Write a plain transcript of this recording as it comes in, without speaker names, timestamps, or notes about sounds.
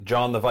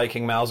John the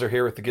Viking Mauser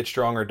here with the Get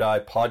Strong or Die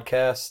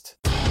podcast.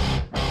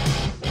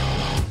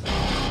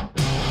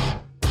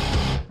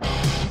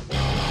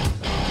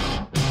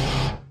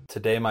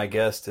 Today my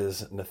guest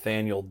is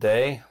Nathaniel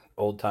Day,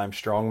 old-time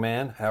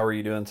strongman. How are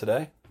you doing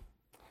today?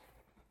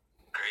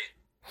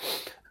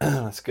 Great.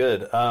 That's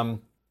good.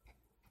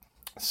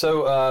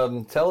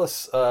 So tell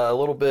us a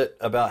little bit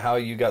about how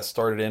you got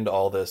started into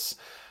all this.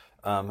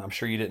 I'm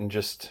sure you didn't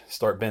just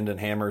start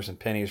bending hammers and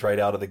pennies right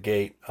out of the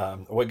gate.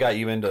 What got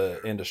you into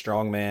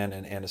strongman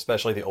and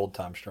especially the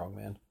old-time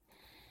strongman?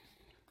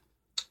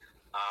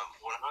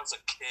 When I was a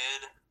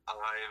kid,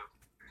 I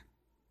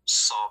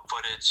saw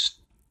footage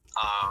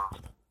of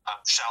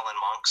Shaolin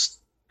monks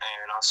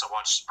and also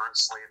watched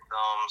Bruce Lee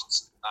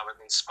films. I was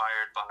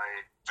inspired by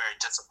very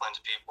disciplined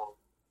people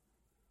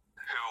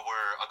who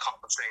were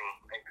accomplishing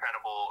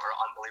incredible or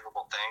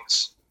unbelievable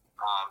things.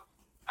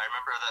 I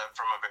remember that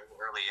from a very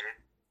early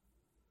age.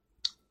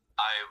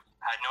 I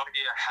had no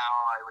idea how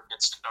I would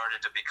get started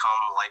to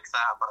become like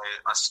that, but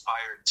I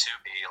aspired to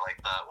be like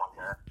that one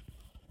day.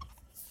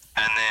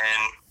 And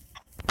then,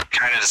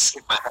 kind of to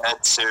skip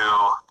ahead to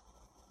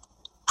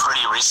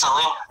pretty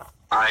recently,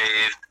 I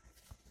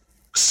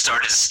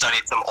started to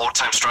study some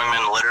old-time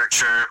strongman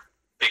literature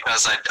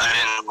because I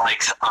didn't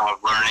like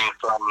learning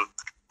from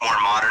more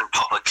modern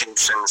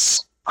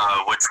publications,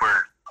 which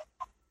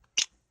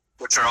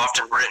are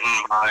often written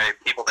by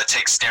people that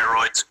take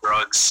steroids,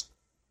 drugs.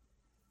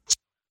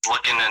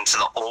 Looking into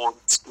the old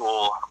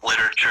school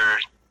literature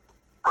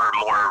for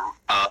more,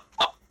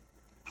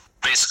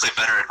 basically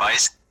better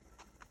advice.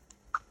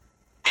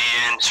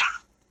 And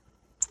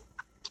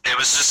it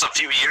was just a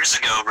few years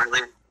ago,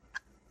 really,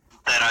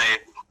 that I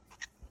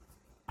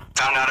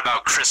found out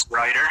about Chris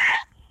Ryder.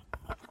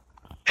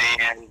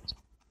 And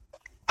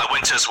I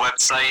went to his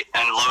website,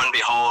 and lo and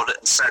behold,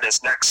 it said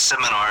his next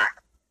seminar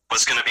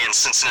was going to be in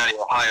Cincinnati,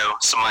 Ohio,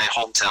 so my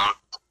hometown.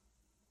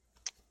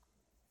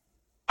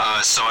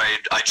 So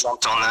I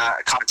jumped on that.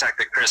 I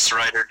contacted Chris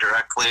Ryder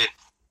directly,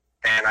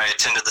 and I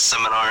attended the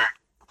seminar.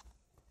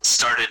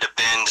 Started to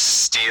bend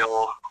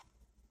steel,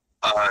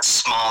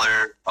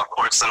 smaller, of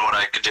course, than what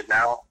I could do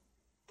now.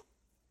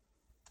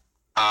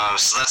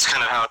 So that's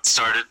kind of how it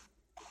started.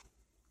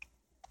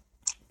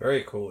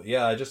 Very cool.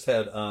 Yeah, I just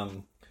had I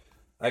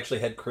actually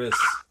had Chris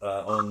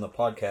on the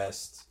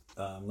podcast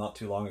not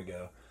too long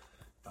ago.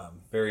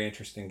 Very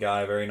interesting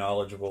guy, very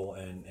knowledgeable,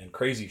 and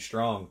crazy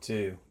strong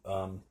too.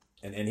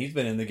 And he's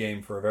been in the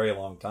game for a very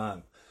long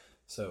time,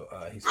 so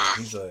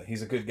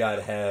he's a good guy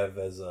to have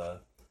as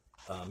a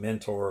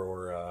mentor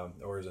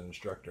or as an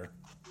instructor.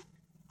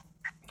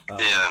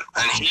 Yeah,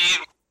 and he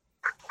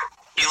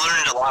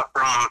learned a lot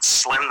from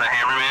Slim the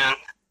Hammerman,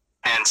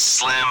 and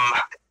Slim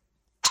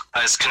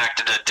is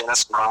connected to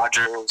Dennis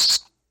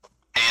Rogers,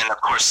 and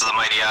of course to the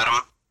Mighty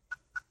Atom.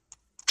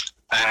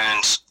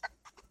 And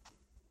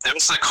it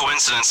was a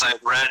coincidence. I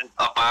had read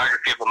a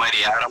biography of the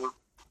Mighty Atom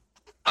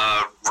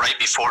right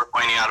before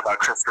finding out about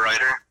Chris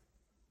Ryder.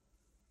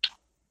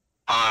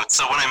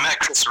 So when I met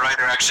Chris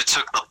Ryder, I actually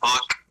took the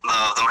book,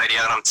 the Mighty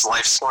Atom's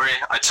life story.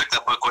 I took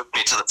that book with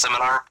me to the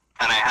seminar,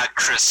 and I had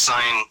Chris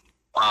sign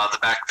the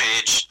back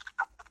page.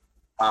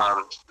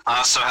 I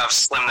also have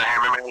Slim the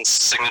Hammerman's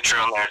signature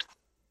on there.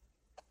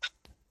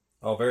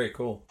 Oh, very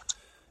cool.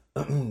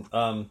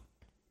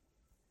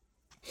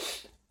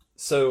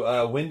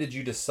 So when did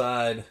you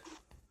decide?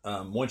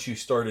 Once you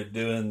started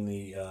doing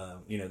the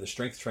the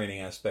strength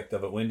training aspect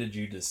of it, when did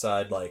you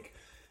decide, like,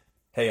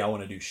 hey, I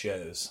want to do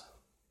shows?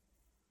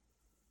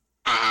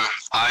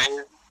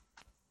 I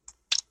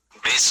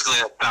basically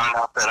found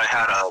out that I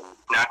had a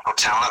natural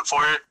talent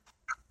for it.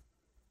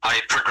 I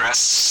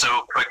progressed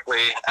so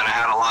quickly, and I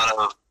had a lot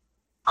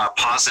of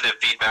positive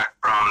feedback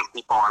from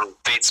people on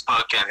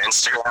Facebook and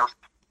Instagram,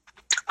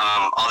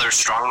 other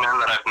strongmen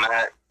that I've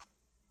met.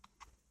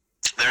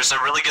 There's a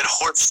really good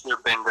horseshoe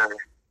bender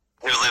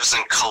who lives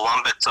in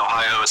Columbus,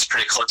 Ohio, is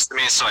pretty close to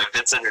me, so I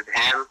visited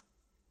him.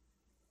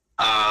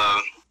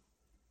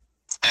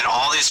 And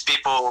all these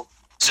people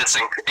just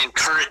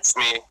encouraged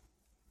me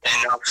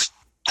enough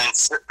and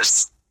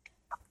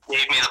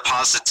gave me the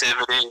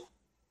positivity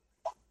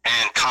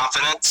and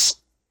confidence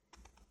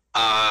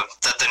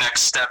that the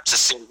next step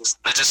just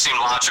seemed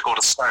logical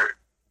to start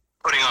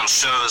putting on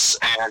shows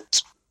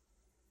and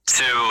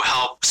to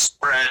help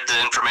spread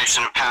the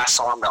information and pass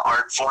on the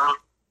art form.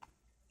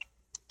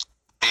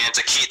 And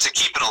to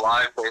keep it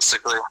alive,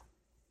 basically.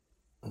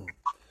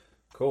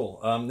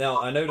 Cool.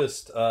 Now, I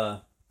noticed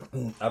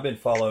I've been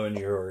following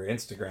your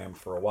Instagram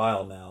for a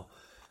while now.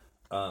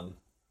 And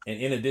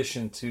in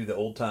addition to the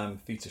old-time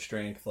feats of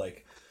strength,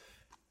 like,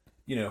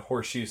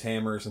 horseshoes,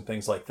 hammers, and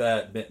things like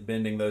that,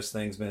 bending those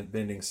things,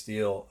 bending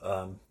steel,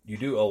 you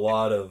do a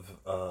lot of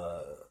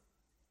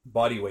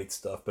body weight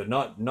stuff, but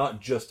not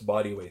just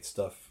body weight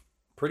stuff,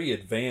 pretty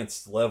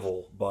advanced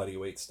level body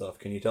weight stuff.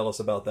 Can you tell us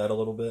about that a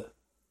little bit?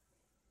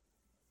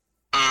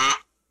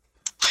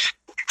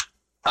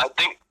 I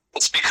think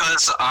it's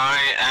because I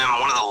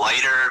am one of the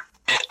lighter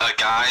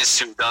guys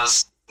who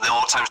does the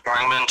old-time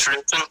strongman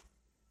tradition.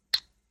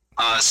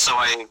 So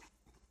I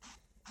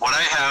what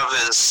I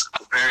have is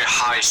a very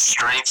high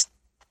strength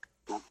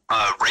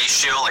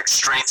ratio, like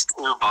strength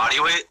to body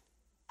weight,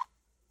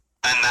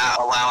 and that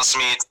allows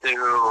me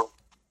to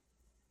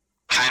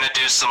kind of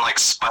do some like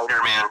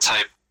Spider-Man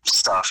type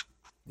stuff.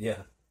 Yeah.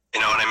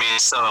 You know what I mean?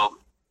 So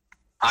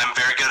I'm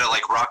very good at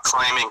like rock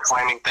climbing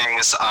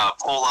things,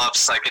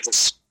 pull-ups. I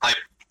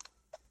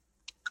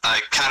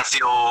kind of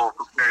feel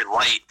very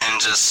light and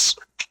just.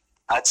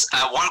 At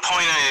one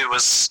point, I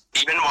was,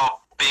 even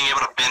while being able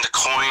to bend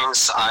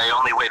coins, I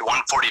only weighed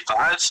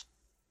 145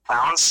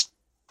 pounds.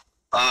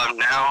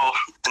 Now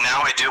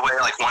I do weigh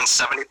like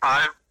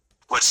 175,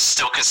 which is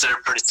still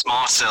considered pretty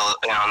small still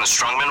in the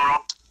strongman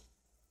world.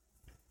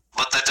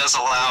 But that does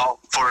allow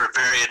for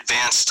very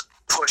advanced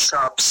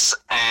push-ups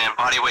and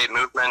body weight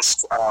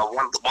movements,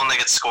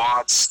 one-legged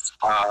squats,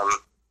 all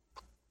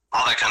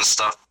that kind of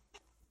stuff.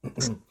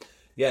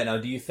 Yeah. Now,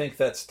 do you think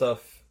that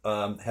stuff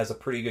has a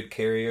pretty good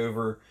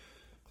carryover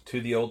to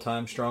the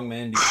old-time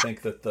strongman? Do you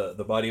think that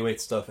the body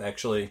weight stuff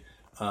actually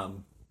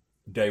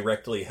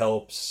directly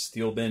helps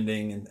steel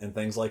bending and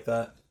things like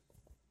that?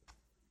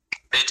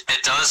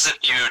 It does if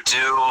you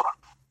do.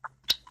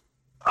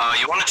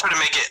 You want to try to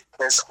make it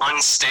as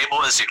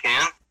unstable as you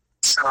can.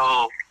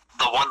 So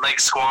the one-leg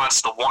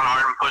squats, the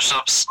one-arm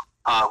push-ups,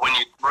 when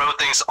you throw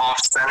things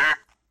off-center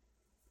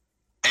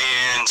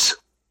and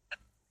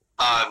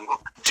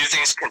do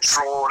things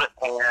controlled,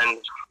 and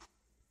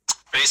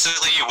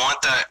basically you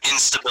want that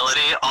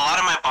instability. A lot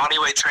of my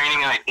bodyweight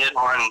training I did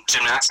on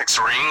gymnastics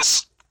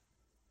rings,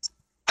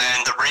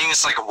 and the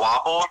rings like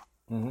wobble,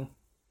 mm-hmm.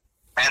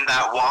 and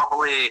that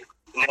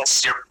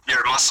wobbliness,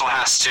 your muscle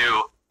has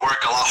to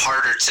work a lot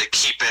harder to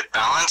keep it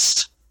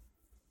balanced,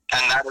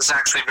 and that is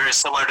actually very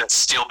similar to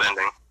steel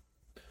bending.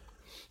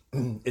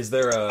 Is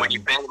there a when you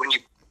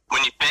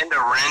bend a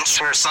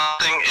wrench or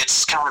something,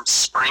 it's kind of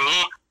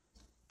springy,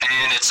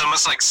 and it's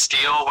almost like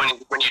steel.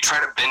 When you try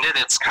to bend it,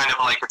 it's kind of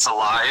like it's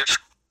alive,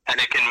 and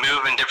it can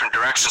move in different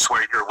directions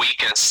where you're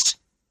weakest,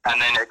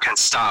 and then it can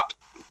stop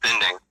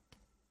bending.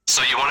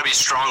 So you want to be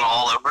strong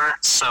all over,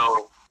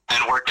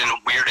 and work in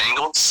weird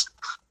angles.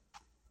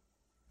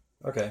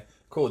 Okay,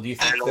 cool. Do you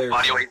think and there's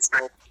body weight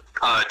strength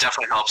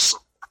definitely helps?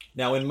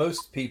 Now, in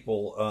most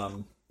people,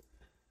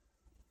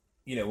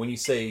 when you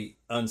say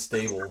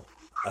unstable,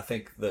 I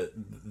think that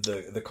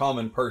the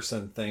common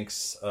person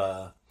thinks,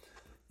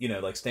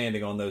 like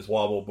standing on those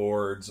wobble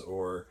boards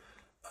or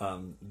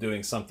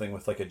doing something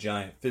with like a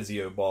giant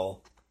physio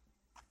ball.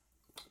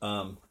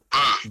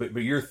 But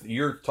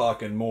you're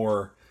talking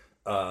more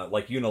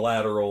like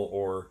unilateral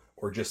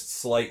or just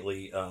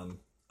slightly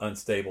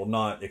unstable,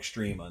 not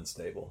extreme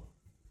unstable.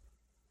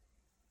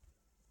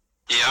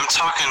 Yeah, I'm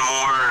talking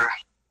more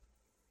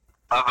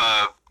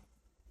of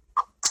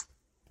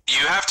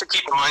you have to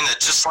keep in mind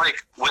that just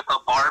like with a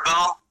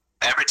barbell,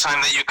 every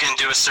time that you can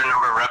do a certain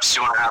number of reps,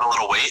 you want to add a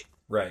little weight.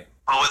 Right.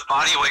 But with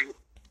body weight,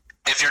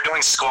 if you're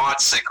doing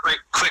squats, it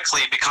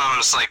quickly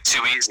becomes like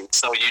too easy.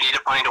 So you need to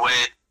find a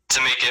way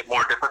to make it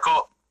more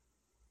difficult.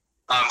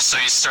 So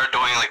you start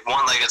doing like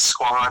one-legged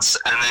squats,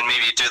 and then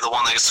maybe you do the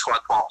one-legged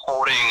squat while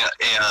holding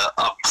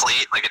a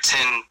plate, like a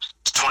 10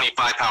 to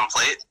 25 pound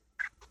plate.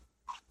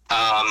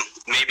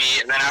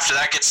 And then after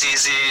that gets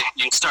easy,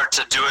 you start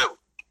to do it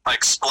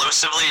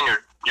explosively, and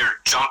you're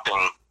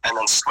jumping and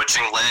then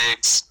switching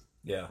legs.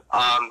 Yeah.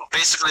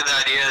 Basically, the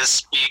idea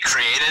is be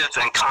creative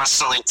and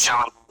constantly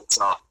challenge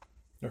yourself.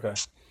 Okay.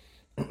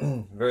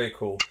 Very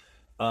cool.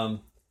 Do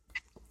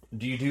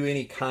you do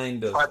any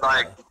kind of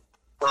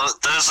those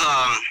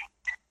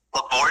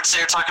the boards that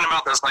you're talking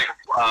about? There's what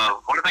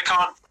are they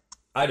called?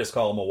 I just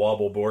call them a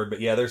wobble board, but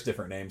yeah, there's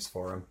different names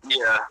for them.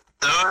 Yeah,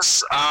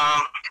 those.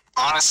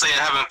 Honestly, I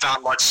haven't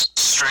found much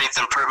strength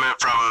improvement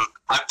from.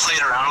 I've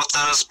played around with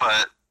those,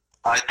 but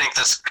I think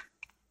that's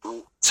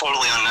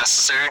totally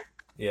unnecessary.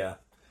 Yeah,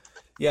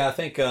 I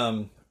think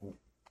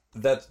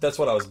that's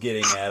what I was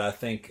getting at. I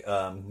think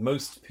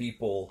most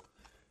people,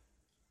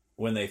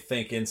 when they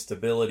think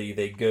instability,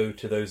 they go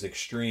to those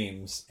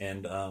extremes,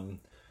 and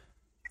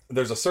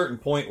there's a certain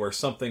point where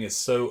something is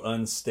so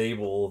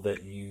unstable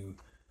that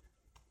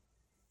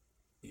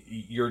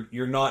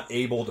you're not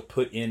able to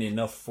put in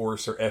enough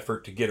force or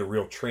effort to get a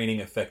real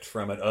training effect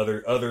from it,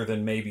 other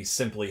than maybe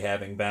simply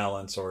having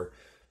balance or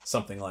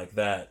something like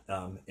that.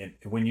 And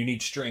when you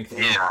need strength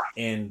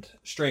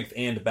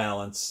and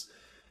balance,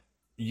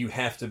 you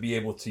have to be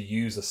able to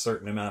use a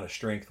certain amount of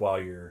strength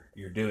while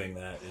you're doing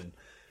that.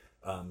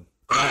 And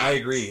I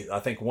agree. I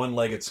think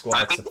one-legged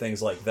squats and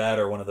things like that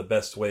are one of the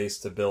best ways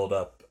to build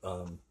up,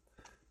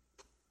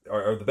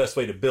 or the best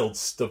way to build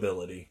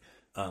stability.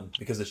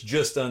 Because it's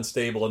just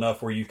unstable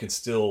enough where you can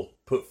still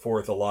put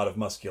forth a lot of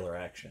muscular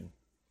action.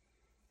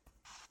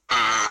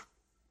 I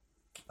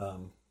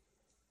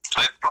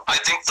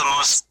think the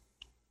most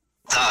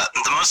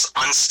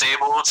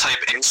unstable type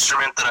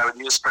instrument that I would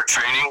use for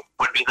training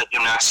would be the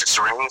gymnastics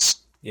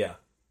rings. Yeah.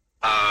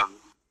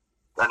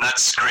 And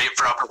that's great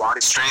for upper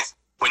body strength.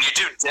 When you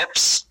do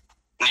dips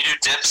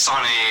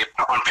on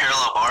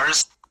parallel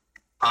bars,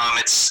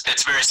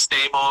 it's very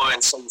stable,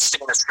 and so you stay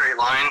in a straight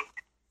line.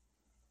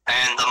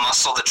 And the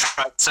muscle, the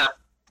tricep,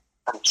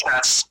 and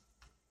chest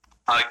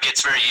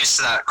gets very used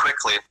to that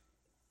quickly.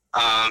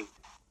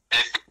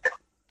 It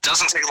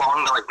doesn't take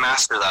long to like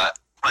master that,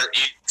 but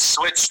you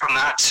switch from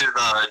that to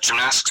the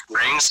gymnastics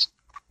rings,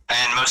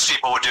 and most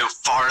people would do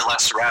far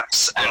less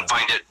reps and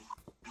find it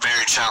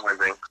very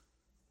challenging.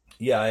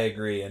 Yeah, I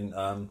agree.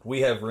 And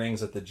we have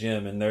rings at the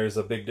gym, and there's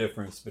a big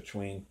difference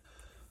between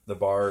the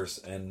bars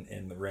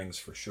and the rings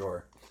for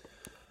sure.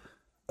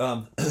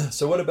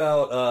 So what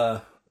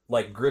about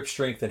like grip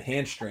strength and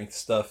hand strength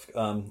stuff?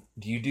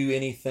 Do you do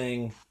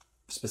anything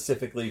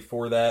specifically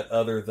for that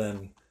other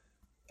than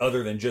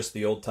just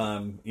the old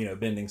time,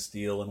 bending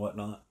steel and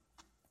whatnot?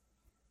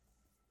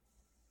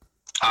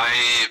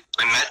 I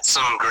met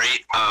some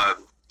great,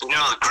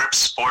 the grip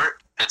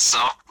sport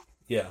itself.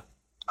 Yeah.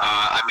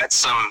 I met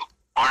some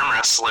arm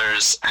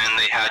wrestlers, and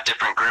they had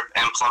different grip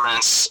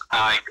implements.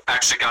 I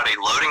actually got a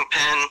loading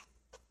pin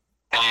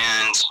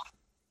and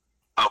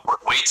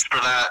weights for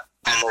that,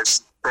 and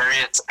there's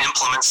various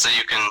implements that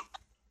you can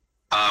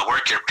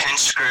work your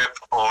pinch grip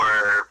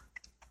or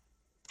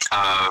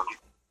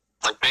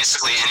like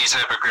basically any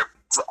type of grip,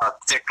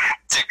 thick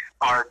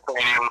bar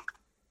training,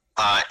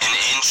 an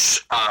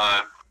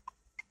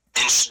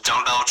inch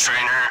dumbbell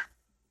trainer.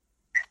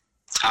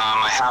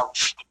 I have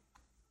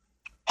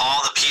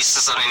all the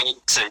pieces that I need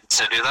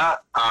to do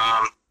that.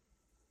 I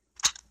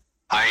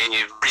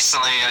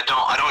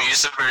don't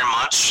use it very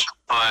much,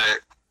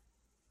 but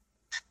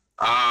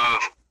I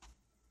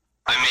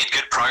made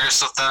good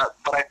progress with that.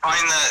 But I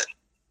find that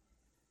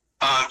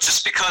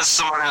just because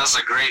someone has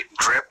a great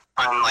grip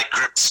on like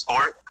grip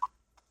sport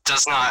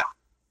does not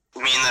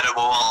mean that it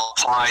will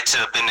apply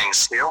to bending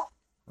steel.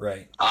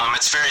 Right.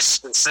 It's very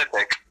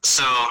specific.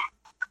 So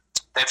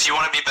if you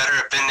want to be better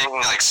at bending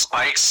like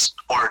spikes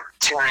or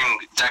tearing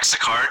decks of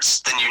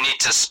cards, then you need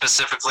to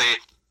specifically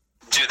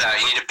do that.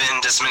 You need to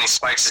bend as many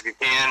spikes as you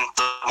can.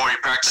 The more you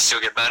practice,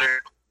 you'll get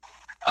better.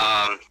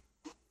 I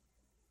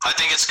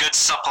think it's good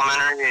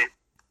supplementary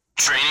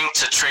training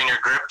to train your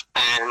grip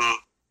in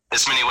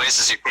as many ways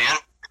as you can.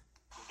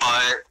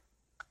 But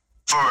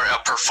for a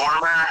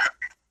performer,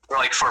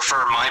 like for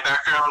my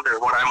background or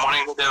what I'm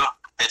wanting to do,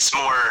 it's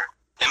more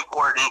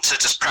important to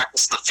just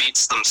practice the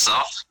feats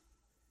themselves.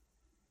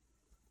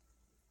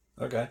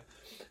 Okay,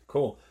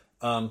 cool.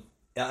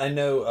 I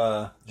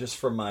know just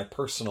from my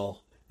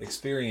personal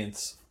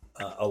experience,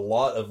 a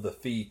lot of the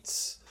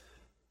feats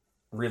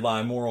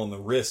rely more on the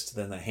wrist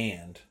than the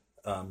hand,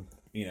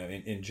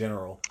 in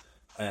general.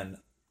 And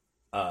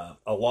a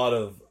lot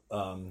of,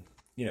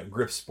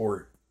 grip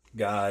sport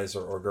guys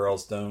or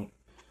girls don't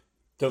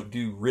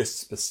do wrist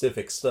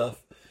specific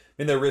stuff. I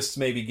mean, their wrists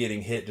may be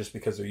getting hit just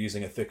because they're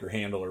using a thicker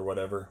handle or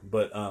whatever,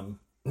 but a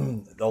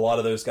lot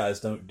of those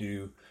guys don't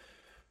do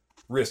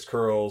wrist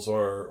curls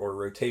or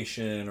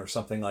rotation or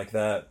something like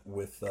that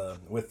with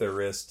their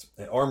wrist.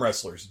 Arm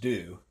wrestlers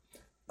do,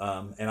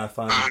 and I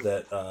find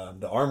that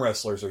the arm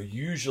wrestlers are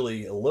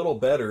usually a little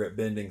better at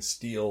bending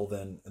steel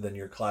than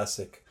your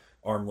classic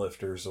arm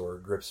lifters or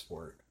grip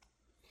sport.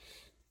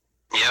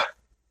 Yep.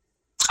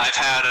 I've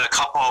had a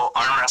couple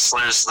arm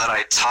wrestlers that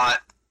I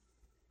taught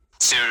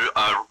to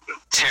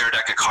tear a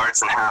deck of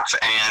cards in half,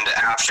 and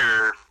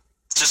after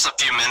just a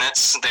few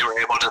minutes, they were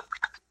able to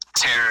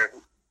tear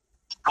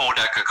full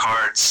deck of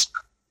cards.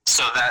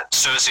 So that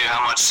shows you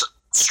how much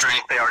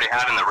strength they already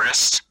had in the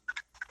wrist,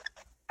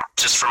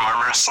 just from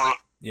arm wrestling.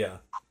 Yeah.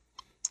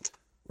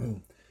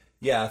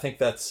 Yeah, I think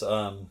that's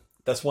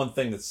one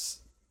thing that's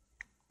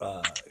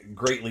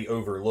greatly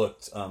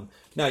overlooked.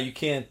 Now you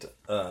can't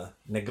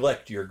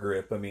neglect your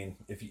grip. I mean,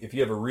 if you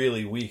have a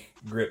really weak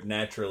grip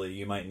naturally,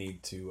 you might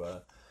need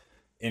to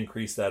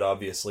increase that,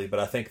 obviously. But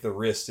I think the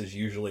wrist is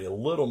usually a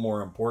little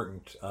more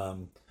important,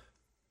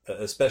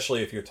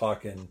 especially if you're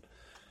talking,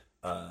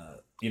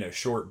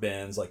 short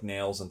bends like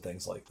nails and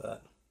things like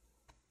that.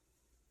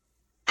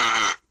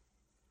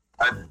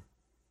 Mm-hmm.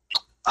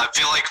 I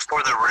feel like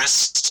for the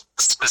wrist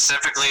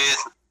specifically,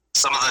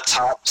 some of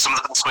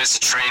the best ways to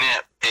train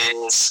it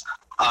is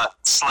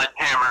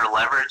sledgehammer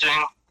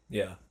leveraging.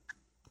 Yeah.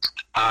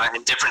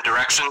 In different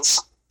directions,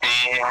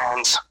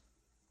 and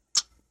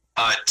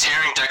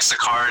tearing decks of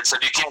cards.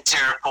 If you can't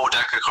tear a full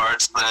deck of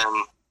cards,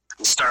 then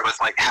you start with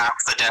like half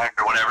the deck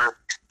or whatever.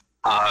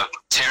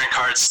 Tearing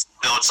cards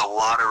builds a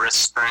lot of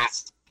wrist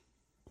strength.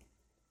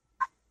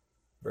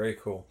 Very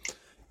cool.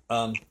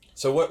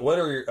 So what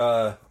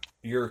are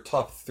your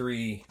top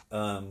three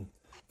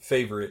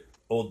favorite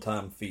old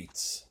time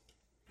feats?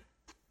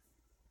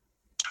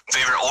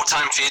 Favorite old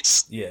time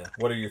feats? Yeah.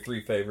 What are your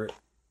three favorite?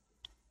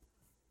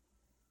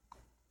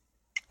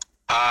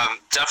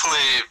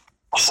 Definitely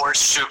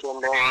horseshoe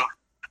bending.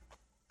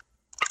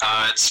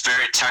 It's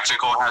very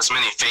technical, has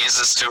many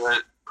phases to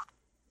it,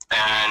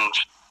 and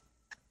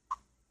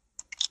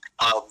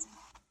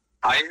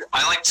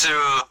I like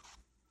to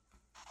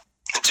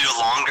do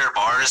longer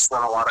bars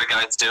than a lot of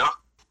guys do.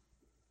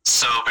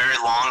 So very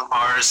long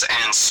bars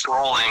and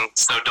scrolling,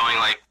 so doing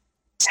like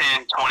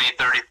 10, 20,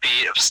 30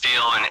 feet of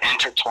steel and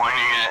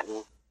intertwining it.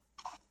 And,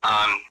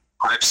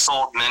 I've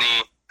sold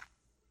many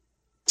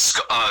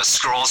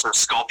scrolls or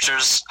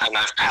sculptures, and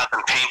I've had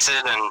them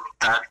painted, and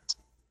that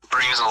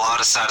brings a lot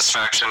of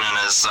satisfaction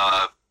and is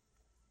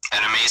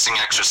an amazing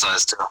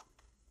exercise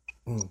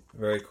too.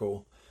 Very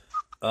cool.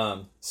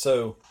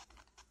 So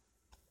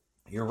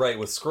you're right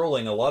with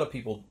scrolling. A lot of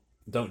people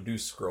don't do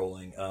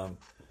scrolling.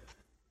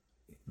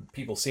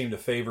 People seem to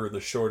favor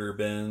the shorter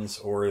bends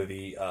or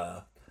the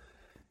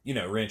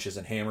wrenches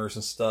and hammers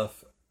and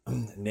stuff.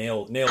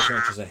 Nails,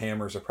 wrenches, and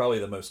hammers are probably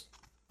the most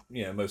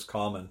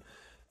common.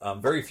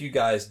 Very few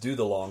guys do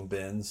the long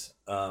bends.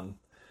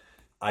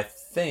 I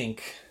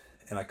think,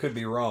 and I could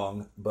be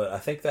wrong, but I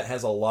think that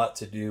has a lot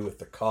to do with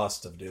the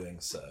cost of doing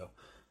so.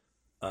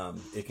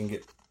 It can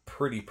get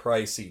pretty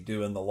pricey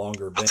doing the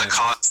longer bends. The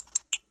cost.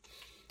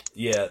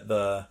 Yeah,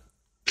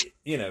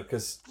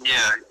 because...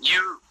 Yeah,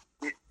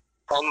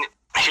 and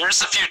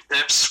here's a few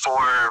tips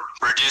for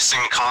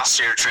reducing the cost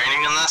of your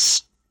training in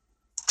this.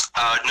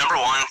 Number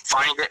one,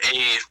 find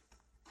a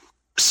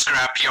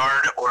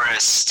scrapyard or a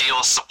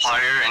steel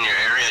supplier in your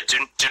area.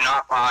 Do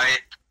not buy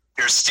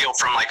your steel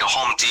from like a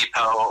Home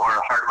Depot or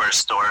a hardware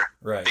store,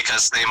 right?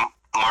 Because they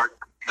mark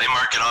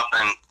it up,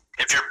 and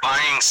if you're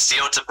buying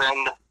steel to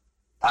bend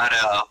at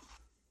a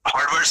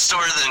hardware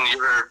store, then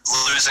you're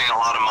losing a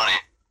lot of money.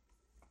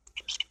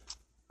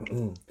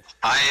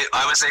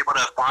 I was able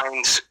to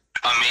find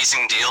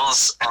amazing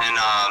deals and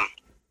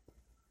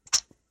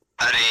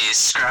at a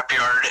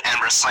scrapyard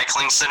and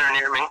recycling center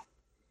near me.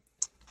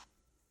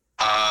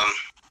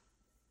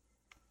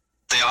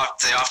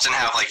 They often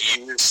have like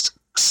used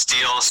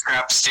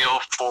scrap steel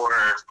for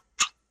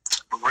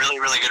really,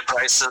 really good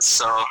prices,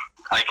 so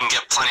I can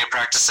get plenty of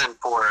practice in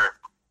for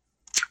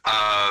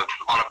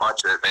on a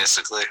budget,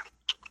 basically.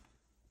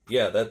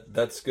 Yeah,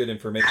 that's good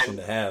information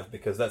to have,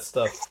 because that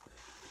stuff,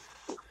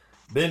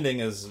 bending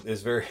is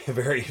very,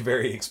 very,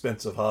 very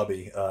expensive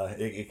hobby.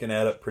 It can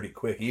add up pretty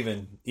quick,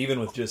 even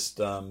with just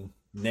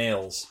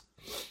nails.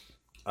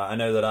 I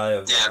know that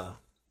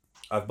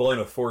I've blown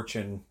a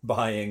fortune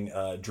buying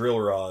a drill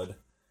rod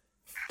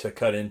to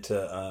cut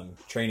into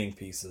training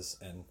pieces,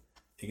 and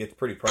it gets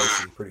pretty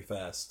pricey pretty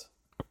fast.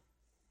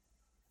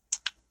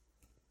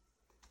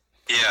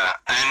 Yeah,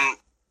 and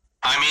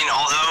I mean,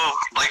 although,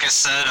 like I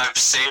said,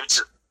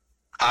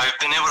 I've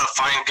been able to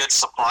find good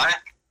supply,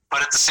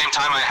 but at the same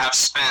time, I have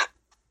spent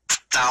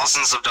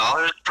thousands of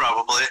dollars,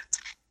 probably,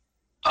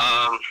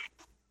 on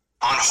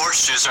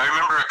horseshoes. I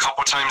remember a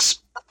couple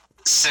times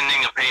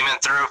sending a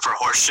payment through for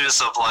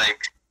horseshoes of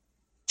like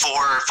 $400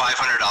 or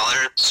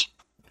 $500.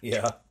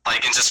 Yeah.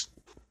 Like, and just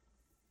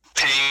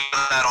paying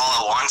that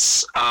all at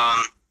once,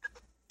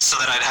 so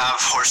that I'd have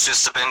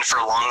horseshoes to bend for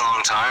a long,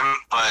 long time.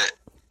 But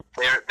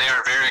they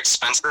are very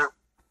expensive.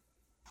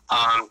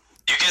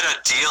 You get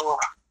a deal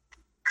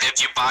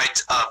if you buy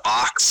a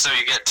box, so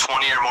you get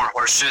 20 or more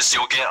horseshoes,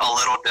 you'll get a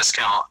little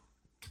discount.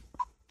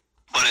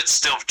 But it's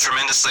still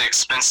tremendously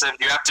expensive.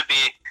 You have to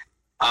be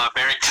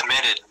very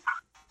committed.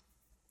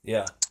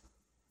 Yeah,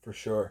 for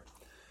sure.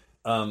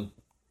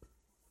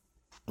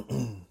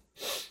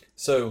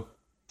 So,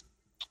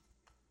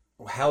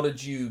 how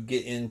did you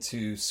get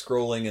into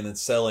scrolling and then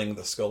selling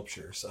the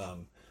sculptures?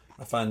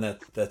 I find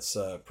that's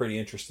pretty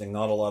interesting.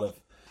 Not a lot of...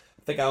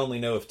 I think I only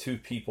know of 2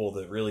 people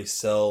that really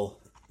sell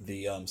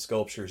the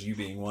sculptures, you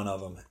being one of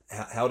them.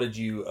 How did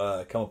you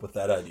come up with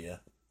that idea?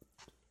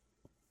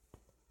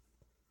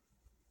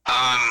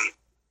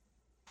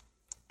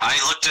 I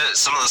looked at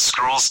some of the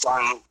scrolls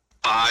done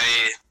by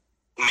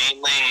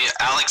mainly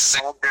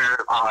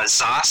Alexander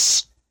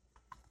Zas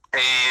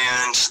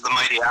and the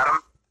Mighty Atom.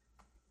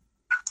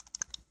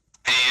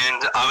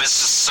 And I was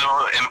just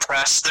so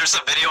impressed. There's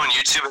a video on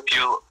YouTube if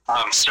you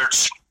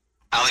search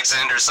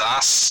Alexander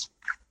Zas,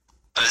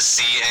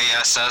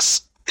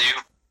 Z-A-S-S.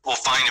 You will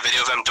find a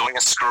video of him doing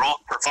a scroll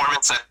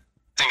performance, I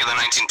think in the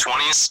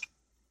 1920s.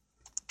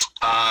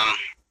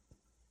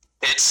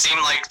 It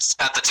seemed like,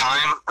 at the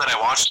time that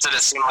I watched it, it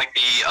seemed like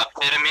the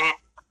epitome,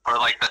 or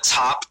like the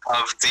top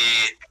of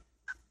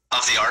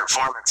the art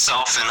form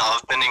itself and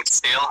of bending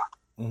steel.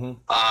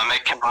 Mm-hmm.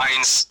 It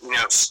combines,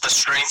 the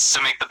strengths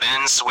to make the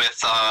bends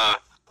with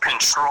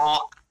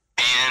control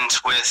and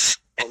with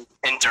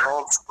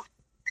endurance,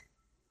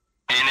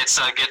 and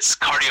it gets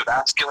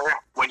cardiovascular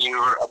when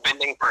you're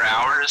bending for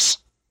hours.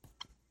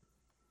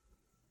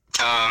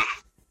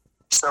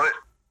 So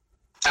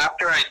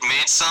after I'd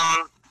made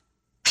some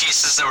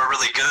pieces that were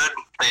really good,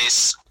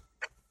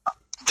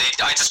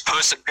 I just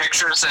posted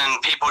pictures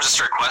and people just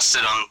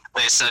requested them.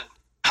 They said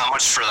how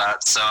much for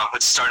that, so I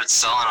started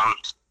selling them.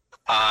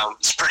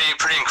 It's pretty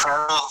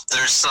incredible.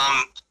 There's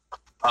some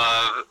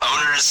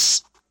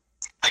owners.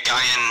 A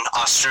guy in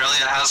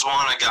Australia has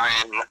one. A guy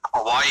in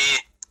Hawaii.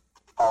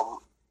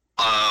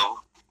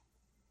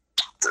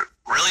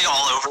 Really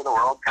all over the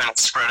world, kind of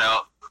spread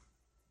out.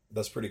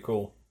 That's pretty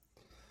cool.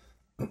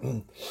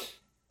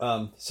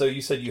 So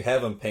you said you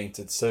have them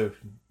painted. So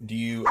do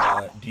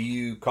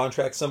you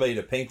contract somebody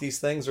to paint these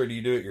things, or do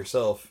you do it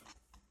yourself?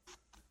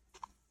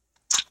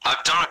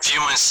 I've done a few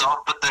myself,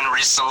 but then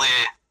recently,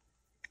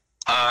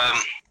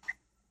 I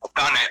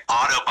found an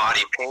auto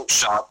body paint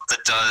shop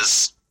that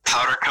does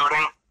powder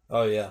coating.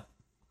 Oh yeah.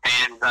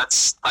 and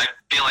I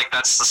feel like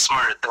that's the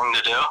smart thing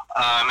to do.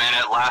 And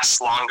it lasts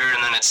longer,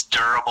 and then it's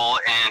durable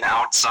and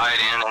outside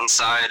and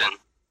inside, and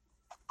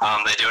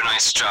they do a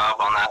nice job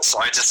on that. So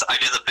I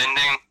do the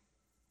bending,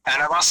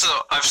 and I've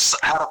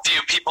had a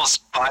few people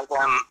buy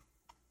them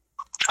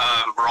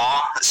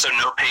raw, so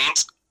no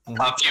paint. Mm-hmm.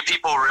 A few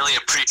people really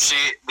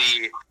appreciate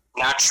the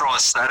natural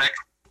aesthetic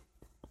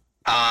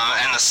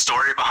and the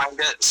story behind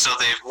it, so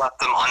they've left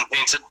them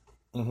unpainted.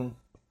 Mm-hmm.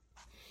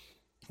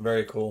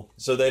 Very cool.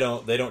 So they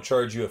don't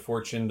charge you a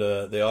fortune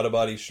to the auto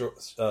body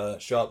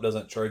shop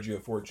doesn't charge you a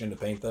fortune to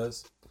paint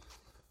those?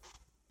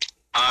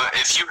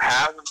 If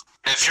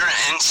you're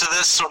into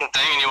this sort of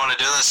thing and you want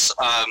to do this,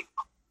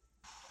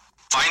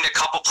 find a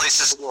couple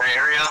places in your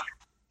area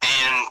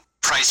and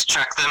price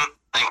check them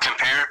and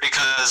compare,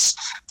 because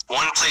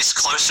one place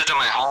closer to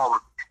my home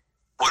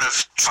would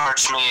have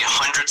charged me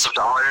hundreds of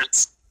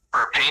dollars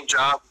for a paint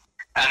job,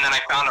 and then I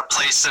found a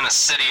place in a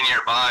city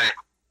nearby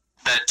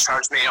that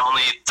charged me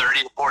only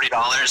 $30 to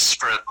 $40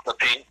 for the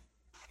paint.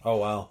 Oh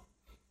wow,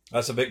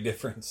 that's a big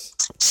difference.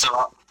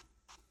 So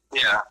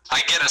yeah, I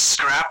get a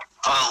scrap,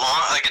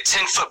 like a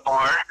 10-foot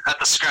bar at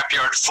the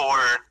scrapyard for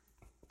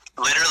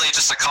literally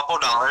just a couple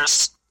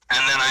dollars, and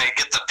then I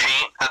get the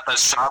paint at the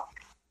shop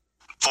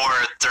for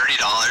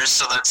 $30,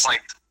 so that's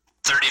like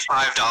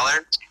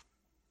 $35.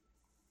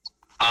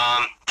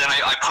 Then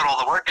I put all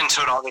the work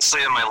into it,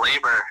 obviously, in my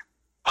labor,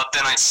 but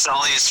then I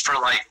sell these for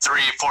like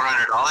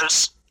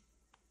 $300-400,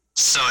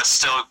 so it's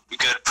still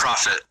good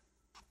profit.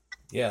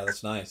 Yeah,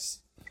 that's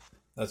nice.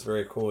 That's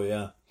very cool.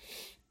 Yeah.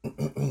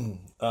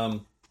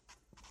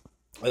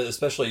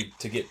 Especially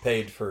to get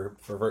paid for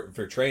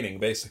training,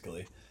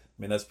 basically. I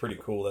mean, that's pretty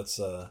cool. That's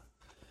a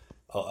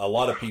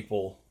lot of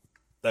people,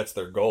 that's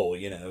their goal,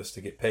 is to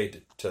get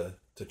paid to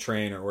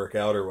train or work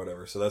out or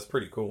whatever. So that's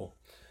pretty cool.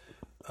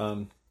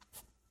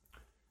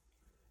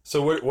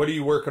 So what are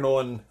you working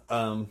on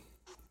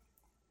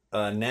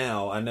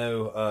now? I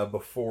know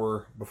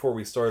before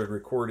we started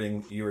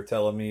recording, you were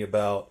telling me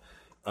about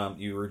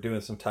you were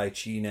doing some Tai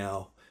Chi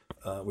now.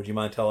 Would you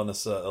mind telling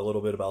us a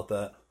little bit about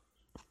that?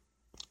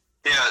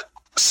 Yeah,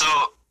 so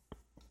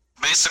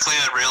basically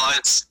I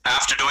realized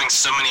after doing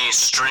so many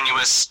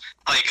strenuous,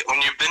 like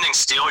when you're bending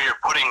steel, you're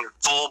putting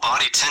full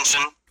body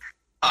tension,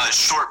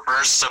 short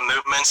bursts of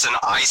movements, and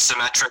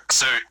isometric,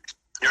 so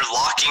you're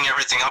locking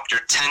everything up. Your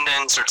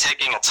tendons are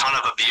taking a ton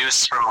of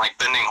abuse from like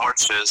bending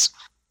horseshoes.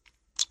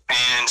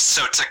 And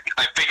so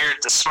I figured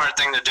the smart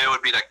thing to do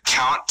would be to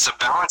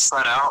balance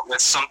that out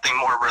with something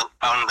more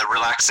on the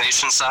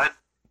relaxation side,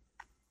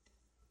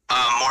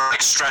 more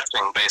like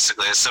stretching,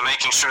 basically. So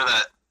making sure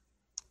that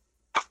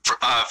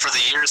for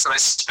the years that I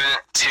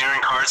spent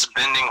tearing cards,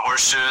 bending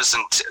horseshoes,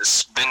 and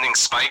bending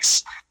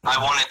spikes, I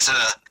wanted to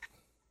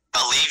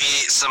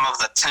alleviate some of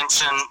the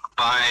tension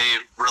by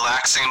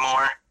relaxing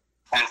more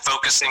and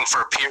focusing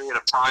for a period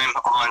of time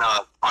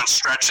on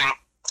stretching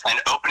and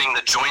opening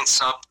the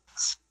joints up.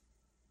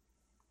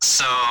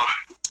 So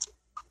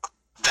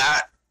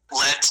that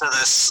led to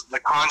the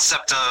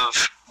concept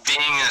of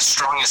being as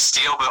strong as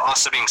steel, but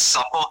also being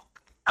supple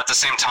at the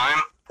same time.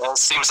 It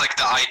seems like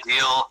the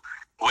ideal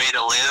way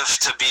to live,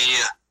 to be,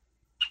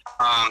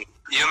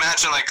 you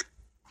imagine like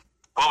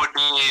what would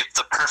be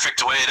the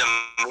perfect way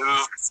to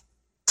move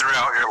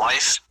throughout your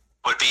life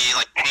would be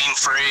like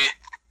pain-free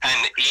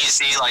and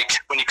easy. Like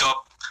when you go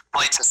up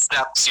flights of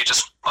steps, you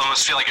just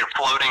almost feel like you're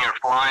floating or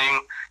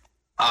flying.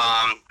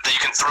 That you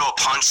can throw a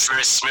punch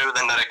very smooth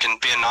and that it can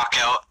be a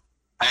knockout,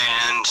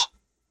 and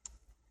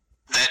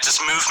that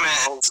just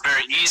movement is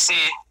very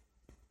easy,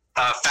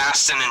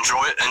 fast, and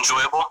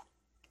enjoyable.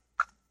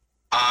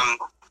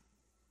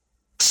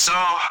 So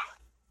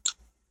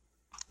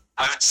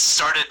I've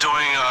started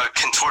doing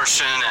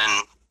contortion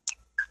and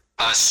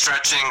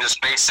stretching,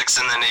 just basics,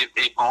 and then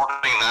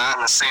evolving that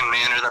in the same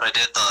manner that I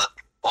did the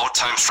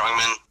old-time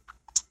strongman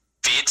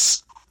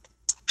feats,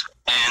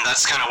 and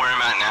that's kind of where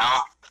I'm at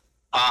now.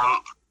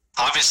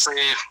 Obviously,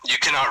 you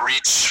cannot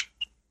reach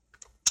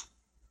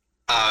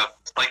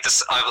like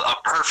this a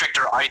perfect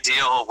or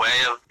ideal way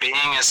of being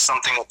is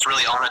something that's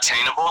really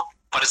unattainable,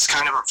 but it's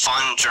kind of a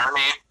fun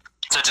journey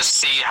to just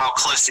see how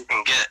close you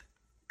can get.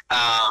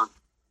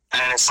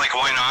 And it's like,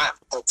 why not?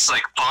 It's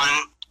like fun,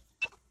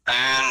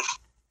 and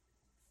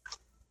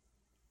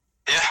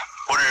yeah.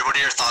 What are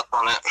your thoughts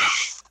on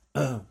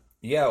it?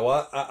 Yeah,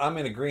 well, I'm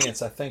in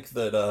agreement. I think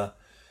that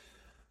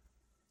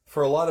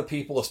for a lot of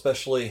people,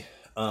 especially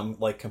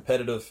like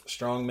competitive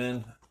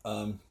strongmen,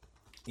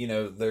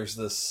 there's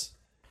this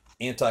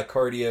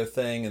anti-cardio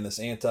thing and this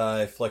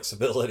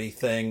anti-flexibility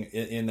thing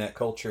in that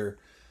culture.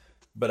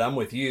 But I'm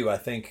with you. I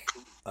think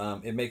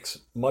it makes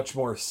much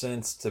more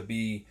sense to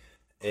be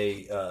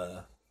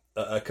a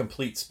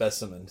complete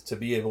specimen, to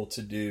be able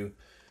to do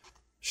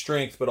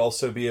strength, but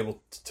also be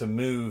able to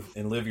move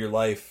and live your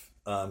life,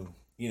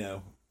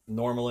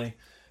 normally,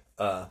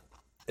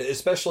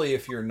 especially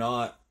if you're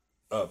not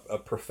a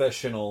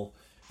professional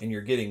and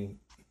you're getting,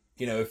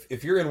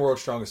 if you're in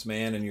World's Strongest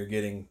Man and you're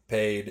getting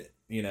paid,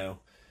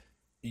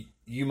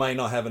 you might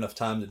not have enough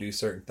time to do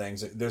certain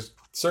things. There's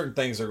certain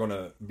things are going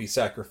to be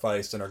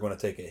sacrificed and are going to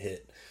take a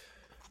hit.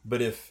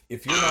 But if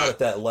you're not at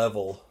that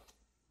level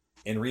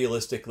and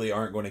realistically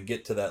aren't going to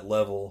get to that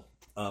level,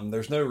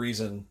 there's no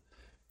reason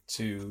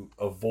to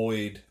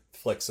avoid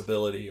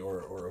flexibility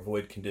or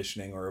avoid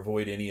conditioning or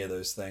avoid any of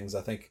those things.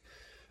 I think,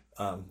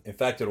 in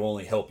fact, it will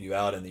only help you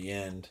out in the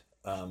end,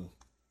 to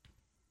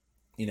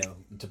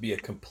be a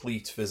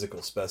complete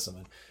physical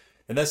specimen.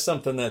 And that's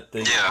something that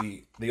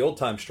the old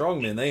time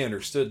strongmen, they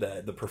understood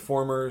that. The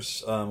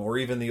performers, or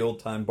even the old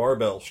time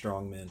barbell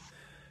strongmen,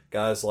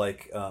 guys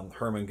like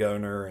Herman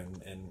Goner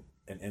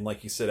and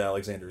like you said,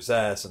 Alexander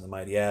Zass and the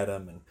Mighty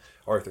Atom and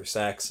Arthur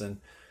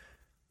Saxon,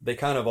 they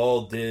kind of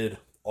all did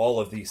all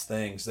of these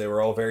things. They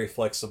were all very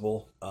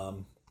flexible.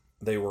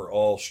 They were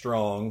all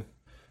strong.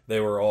 They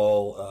were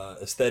all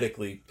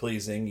aesthetically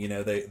pleasing.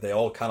 They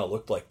all kind of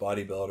looked like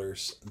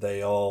bodybuilders.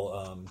 They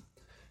all,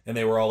 and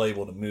they were all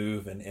able to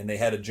move, and they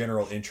had a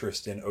general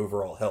interest in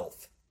overall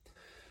health.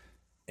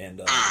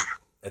 And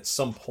at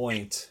some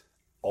point,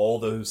 all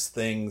those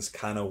things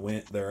kind of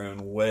went their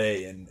own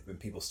way, and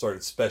people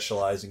started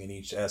specializing in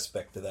each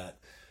aspect of that.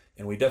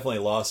 And we definitely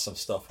lost some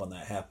stuff when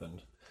that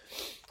happened.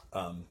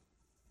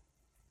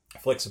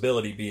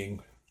 Flexibility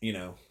being,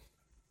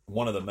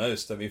 one of the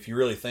most. I mean, if you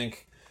really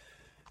think,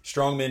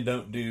 strongmen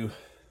don't do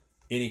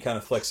any kind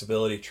of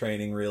flexibility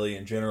training really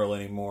in general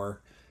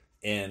anymore.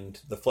 And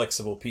the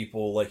flexible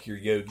people like your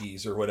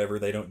yogis or whatever,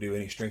 they don't do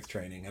any strength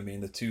training. I mean,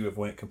 the two have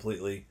went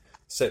completely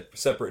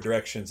separate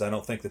directions. I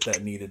don't think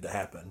that needed to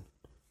happen.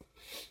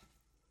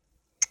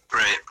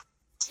 Right.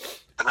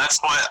 And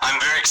that's why I'm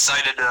very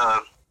excited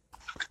to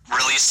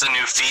release a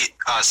new feat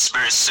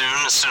very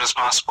soon, as soon as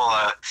possible,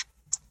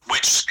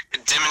 which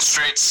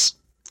demonstrates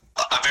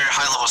a very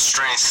high level of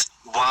strength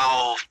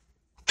while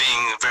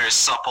being very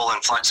supple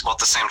and flexible at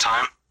the same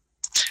time.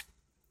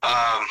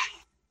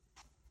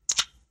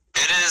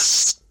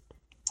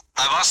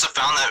 I've also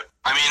found that,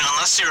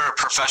 unless you're a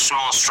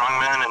professional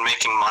strongman and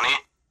making money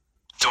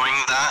doing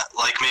that,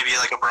 like maybe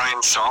like a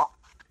Brian Shaw,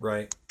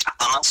 right?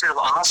 Unless you're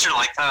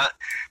like that,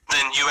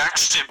 then you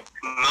actually,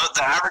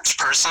 the average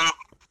person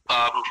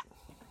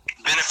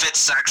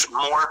benefits actually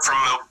more from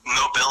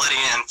mobility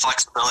and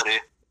flexibility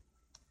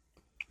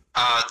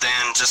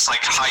than just like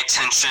high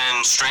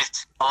tension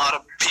strength. A lot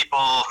of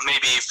people,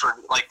 maybe for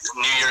like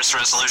New Year's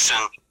resolution,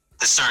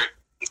 they start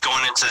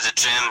going into the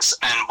gyms,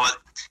 and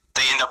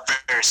they end up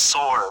very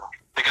sore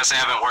because they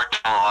haven't worked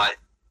a lot.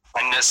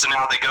 And so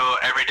now they go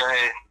every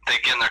day, they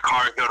get in their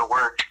car, go to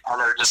work, and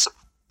they're just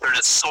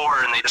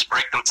sore, and they just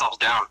break themselves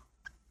down.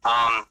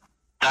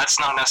 That's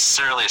not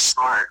necessarily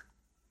smart.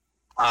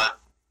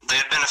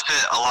 They'd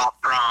benefit a lot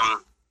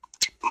from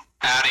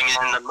adding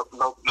in the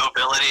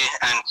mobility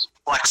and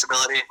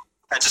flexibility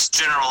and just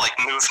general like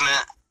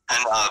movement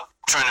and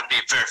trying to be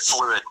very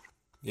fluid.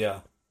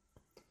 Yeah.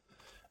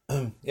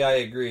 Yeah, I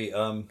agree.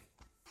 I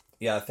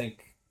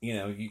think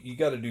you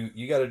got to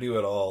do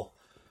it all,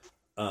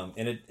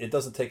 and it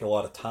doesn't take a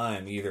lot of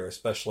time either,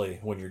 especially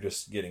when you're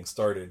just getting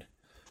started.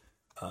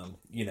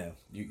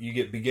 You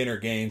get beginner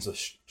gains with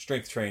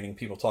strength training.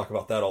 People talk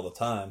about that all the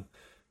time,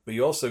 but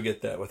you also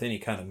get that with any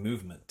kind of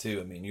movement too.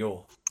 I mean,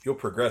 you'll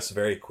progress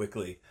very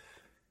quickly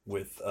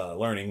with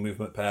learning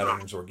movement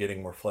patterns or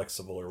getting more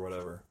flexible or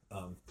whatever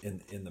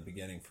in the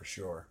beginning for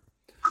sure.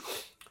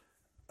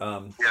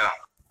 Yeah.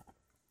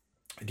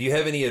 Do you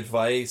have any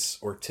advice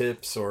or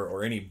tips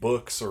or any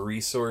books or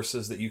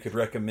resources that you could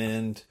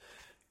recommend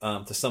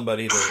to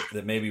somebody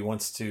that maybe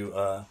wants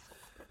to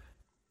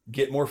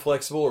get more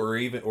flexible or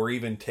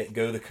even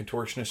go the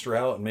contortionist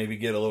route and maybe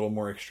get a little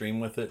more extreme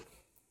with it?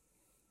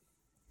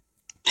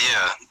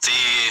 Yeah,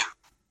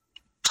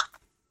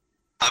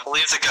 I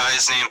believe the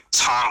guy's named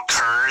Tom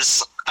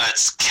Kurz.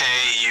 It's Kurz.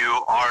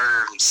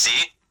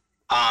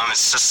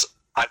 It's just,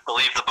 I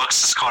believe the book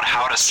is called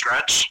How to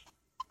Stretch,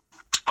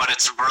 but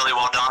it's really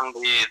well done.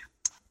 The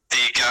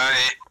guy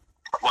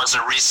was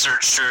a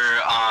researcher.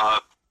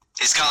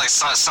 He's got like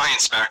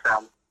science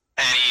background,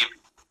 and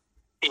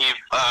he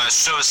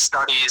shows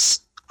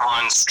studies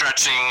on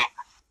stretching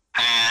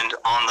and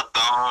on the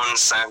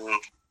bones and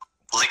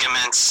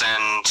ligaments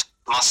and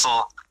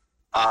muscle.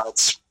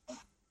 It's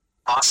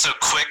also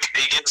quick.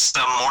 He gives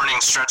the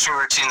morning stretching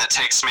routine that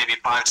takes maybe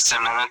 5 to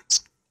 10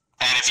 minutes.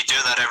 And if you do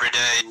that every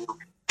day, you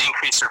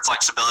increase your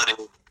flexibility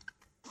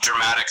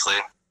dramatically.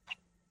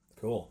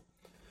 Cool.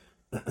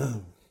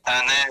 And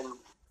then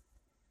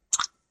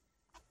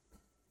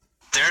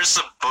there's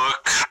a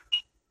book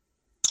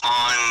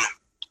on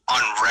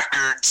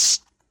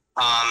records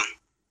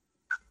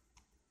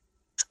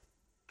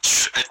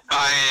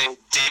by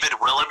David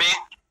Willoughby.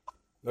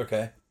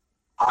 Okay.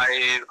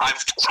 I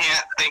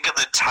can't think of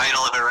the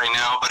title of it right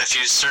now, but if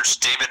you search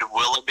David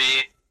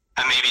Willoughby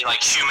and maybe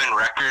like human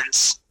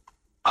records,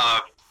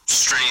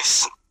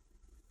 strength,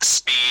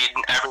 speed,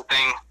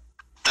 everythone,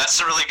 that's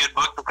a really good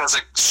book because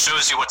it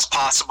shows you what's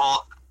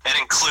possible. It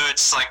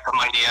includes like the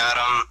Mighty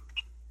Atom,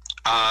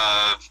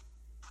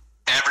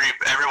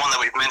 everyone that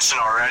we've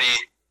mentioned already.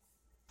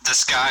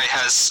 This guy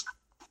has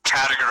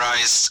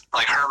categorized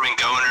like Herman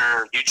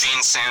Goner,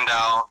 Eugene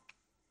Sandow,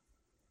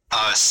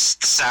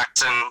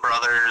 Saxon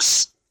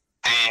brothers,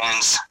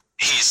 and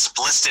he's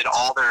listed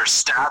all their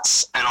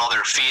stats and all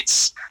their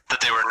feats that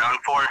they were known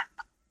for.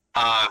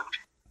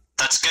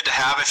 That's good to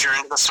have if you're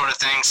into this sort of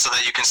thing, so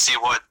that you can see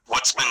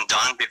what's been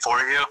done before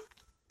you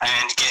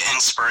and get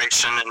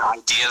inspiration and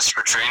ideas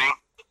for training.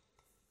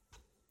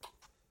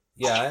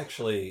 Yeah, I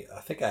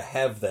think I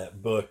have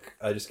that book.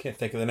 I just can't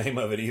think of the name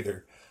of it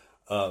either.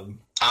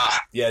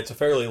 Yeah, it's a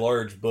fairly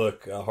large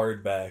book,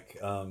 hardback.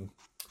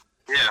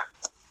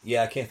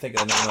 Yeah, I can't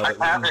think of the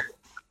name of it.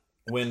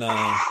 When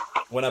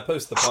I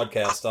post the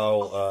podcast,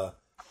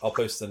 I'll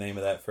post the name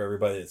of that for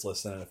everybody that's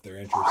listening if they're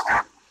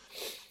interested.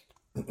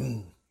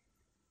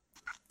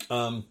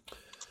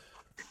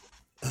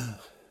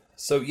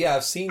 So yeah,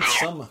 I've seen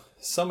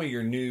some of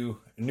your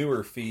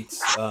newer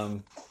feats.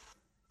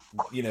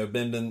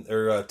 Bending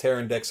or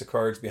tearing decks of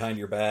cards behind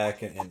your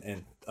back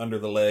and under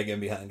the leg and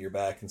behind your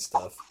back and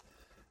stuff.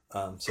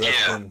 So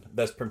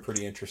that's been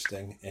pretty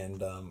interesting.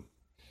 And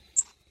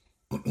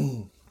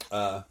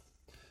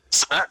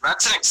so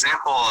that's an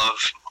example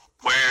of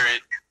where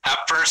at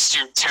first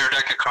you tear a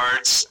deck of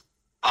cards.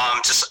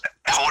 Just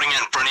holding it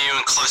in front of you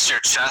and close to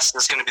your chest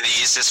is going to be the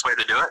easiest way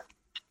to do it.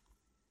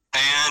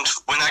 And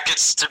when that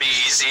gets to be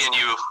easy,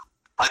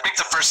 I think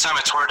the first time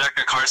I tore a deck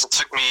of cards, it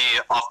took me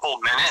a full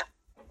minute.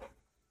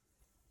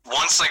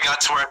 Once I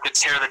got to where I could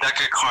tear the deck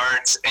of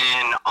cards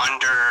in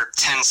under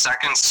 10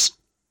 seconds,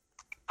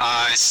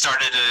 I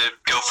started to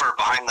go for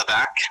behind the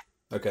back.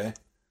 Okay.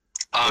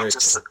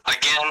 Just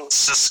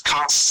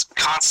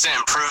constant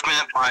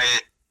improvement by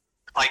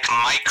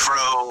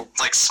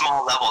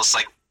small levels,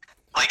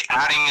 like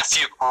adding a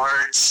few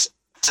cards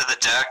to the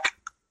deck.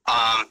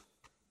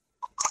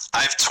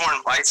 I've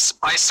torn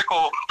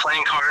bicycle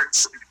playing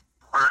cards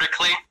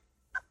vertically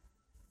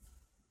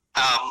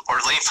or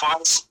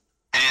lengthwise,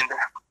 and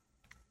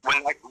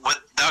that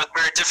was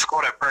very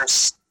difficult at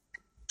first.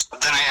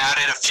 Then I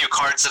added a few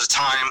cards at a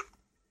time,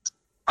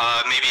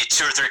 maybe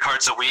 2 or 3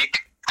 cards a week,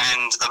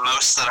 and the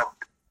most that I've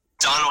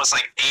done was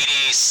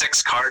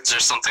 86 cards or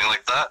something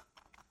like that.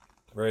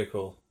 Very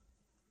cool.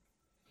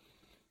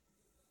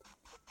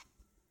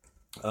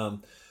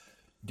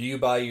 Do you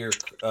buy your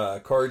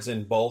cards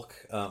in bulk?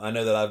 I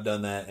know that I've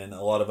done that, and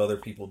a lot of other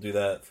people do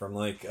that from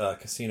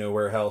casino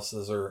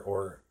warehouses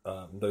or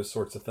those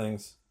sorts of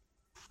things.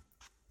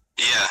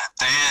 Yeah,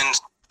 and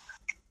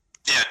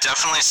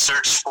definitely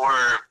search for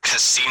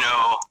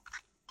casino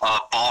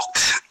bulk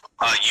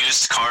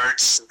used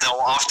cards.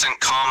 They'll often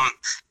come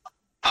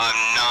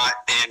not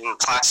in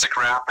plastic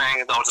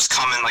wrapping. They'll just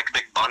come in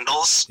big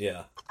bundles.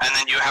 Yeah. And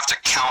then you have to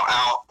count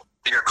out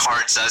your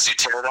cards as you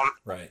tear them.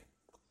 Right.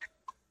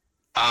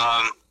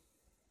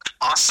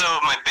 Also,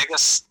 my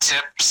biggest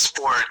tips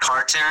for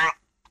card tearing,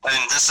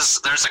 and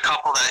there's a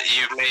couple that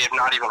you may have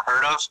not even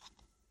heard of.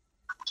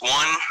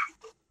 One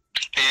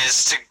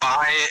is to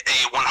buy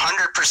a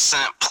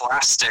 100%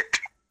 plastic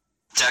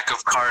deck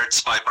of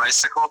cards by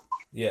Bicycle.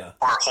 Yeah.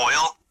 Or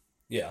Hoyle.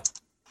 Yeah.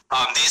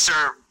 These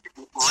are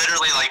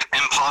literally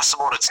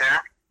impossible to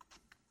tear.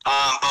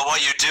 But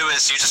what you do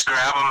is you just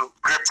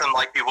grip them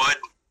like you would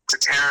to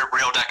tear a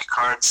real deck of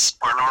cards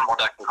or normal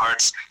deck of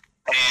cards,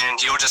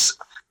 and you'll just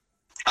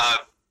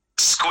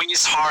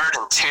squeeze hard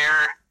and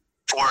tear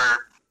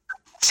for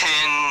 10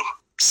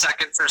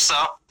 seconds or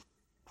so,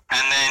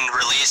 and then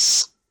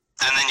release,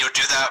 and then you'll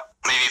do that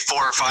maybe 4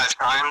 or 5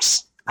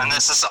 times. And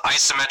this is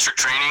isometric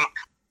training.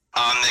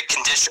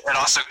 It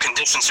also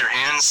conditions your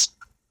hands,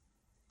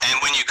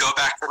 and when you go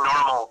back to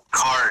normal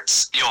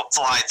cards, you'll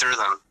fly through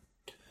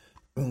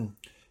them.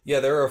 Yeah,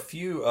 there are a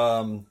few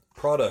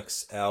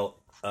products out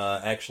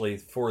actually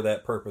for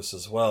that purpose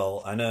as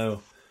well. I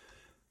know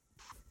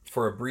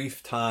for a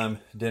brief time,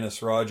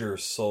 Dennis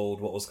Rogers sold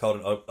what was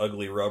called an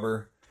ugly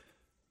rubber,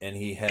 and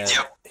he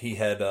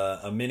had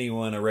a mini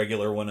one, a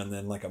regular one, and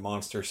then a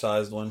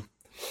monster-sized one.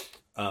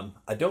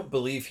 I don't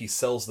believe he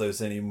sells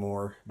those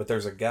anymore, but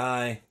there's a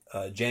guy,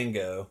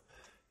 Django,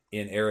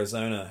 in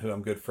Arizona who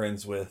I'm good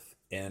friends with,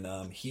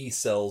 and he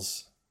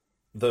sells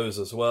those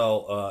as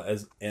well,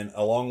 and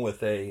along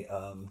with a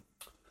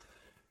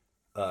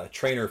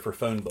trainer for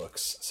phone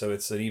books. So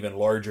it's an even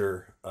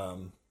larger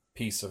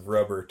piece of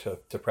rubber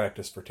to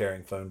practice for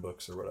tearing phone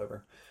books or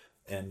whatever.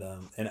 And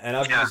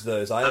I've used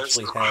those. I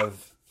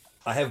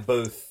have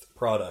both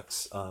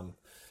products.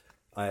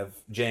 I have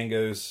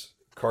Django's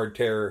card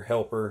tearer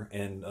helper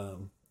and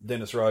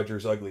Dennis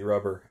Rogers ugly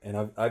rubber,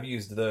 and I've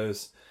used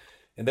those,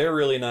 and they're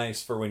really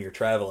nice for when you're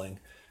traveling,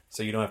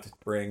 so you don't have to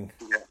bring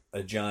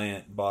a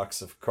giant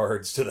box of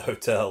cards to the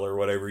hotel or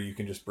whatever. You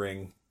can just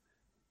bring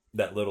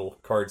that little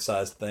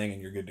card-sized thing,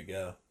 and you're good to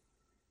go.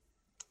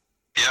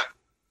 Yeah,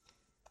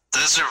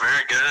 those are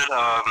very good.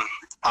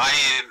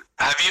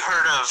 Have you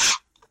heard of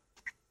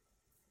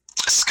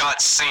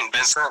Scott St.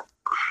 Vincent?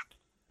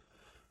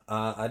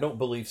 I don't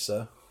believe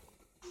so.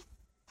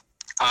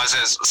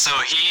 So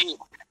he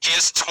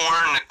has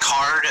torn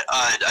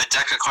a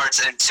deck of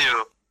cards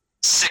into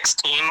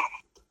 16.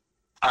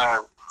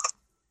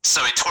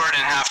 So he tore it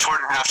in half,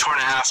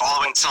 all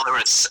the way until there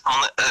was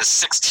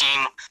 16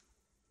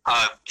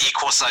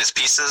 equal-sized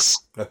pieces.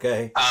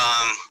 Okay.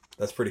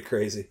 That's pretty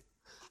crazy.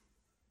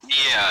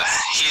 Yeah,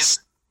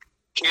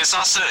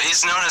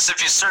 he's known as,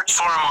 if you search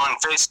for him on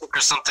Facebook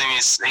or something,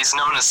 he's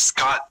known as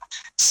Scott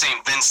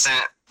St.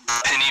 Vincent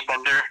the Penny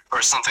Bender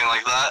or something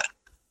like that.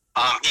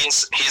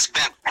 He's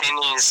bent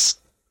pennies.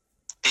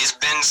 He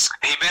bends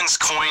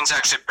coins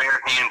actually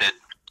barehanded,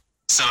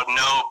 so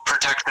no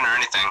protection or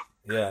anything.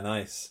 Yeah,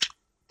 nice.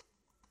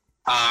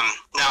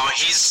 Now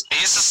he's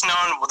just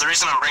known. The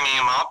reason I'm bringing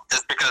him up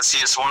is because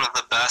he is one of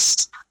the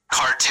best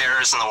card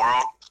tearers in the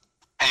world,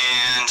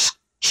 and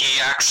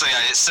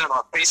I sent him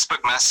a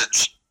Facebook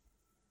message,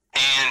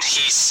 and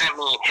he sent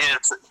me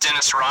his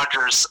Dennis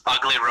Rogers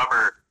ugly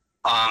rubber,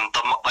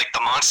 the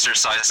monster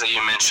size that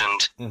you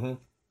mentioned. Mm-hmm.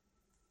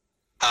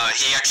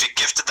 He actually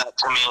gifted that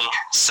to me,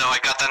 so I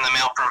got that in the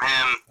mail from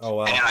him. Oh,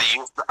 wow. And I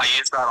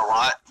use that a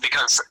lot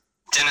because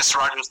Dennis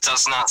Rogers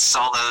does not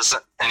sell those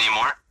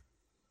anymore.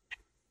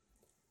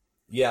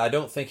 Yeah, I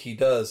don't think he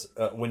does.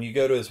 When you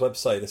go to his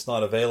website, it's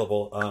not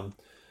available.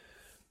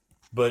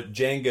 But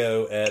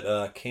Django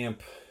at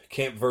Camp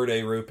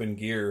Verde Rope and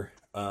Gear,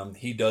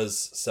 he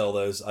does sell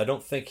those. I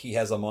don't think he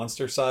has a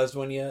monster-sized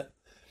one yet,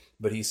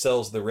 but he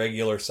sells the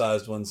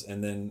regular-sized ones,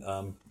 and then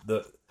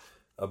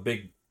a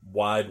big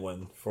wide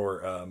one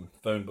for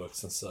phone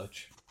books and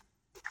such.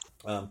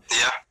 Yeah.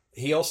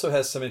 He also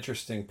has some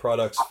interesting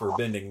products for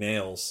bending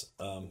nails,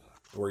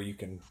 where you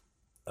can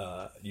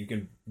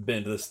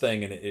bend this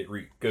thing and it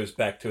goes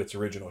back to its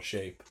original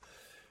shape,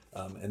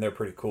 and they're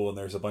pretty cool. And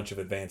there's a bunch of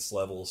advanced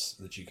levels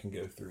that you can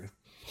go through.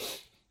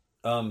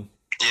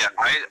 Yeah,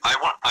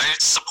 I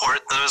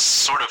support those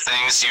sort of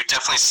things. You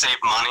definitely save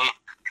money,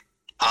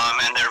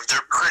 and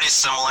they're pretty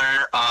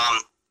similar.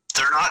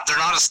 They're not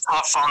as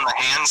tough on the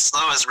hands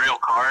though as real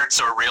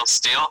cards or real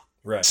steel.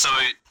 Right. So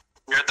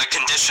the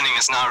conditioning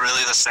is not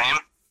really the same.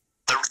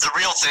 The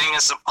real thing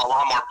is a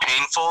lot more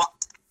painful,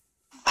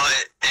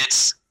 but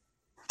it's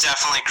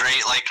definitely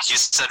great, like you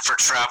said, for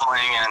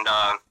traveling. And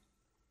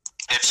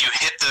if you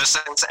hit those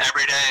things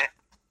every day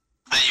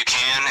that you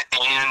can,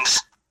 and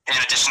in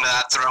addition to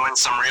that, throw in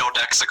some real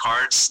decks of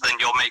cards, then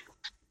you'll make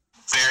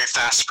very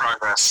fast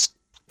progress.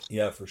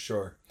 Yeah, for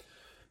sure.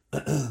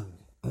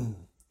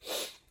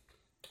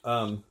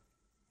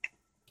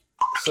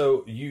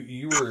 So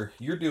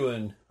you're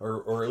doing,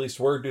 or at least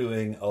we're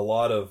doing a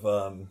lot of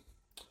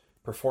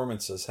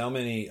performances. How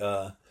many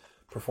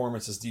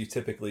performances do you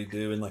typically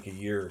do in like a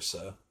year or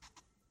so?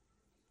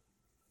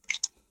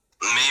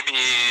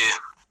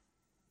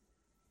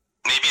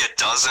 Maybe a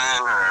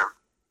dozen or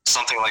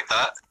something like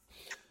that.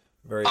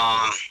 Very. They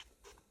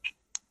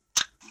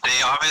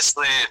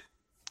obviously,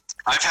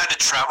 I've had to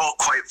travel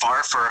quite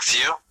far for a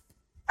few,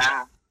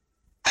 and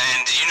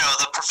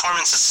the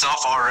performance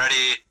itself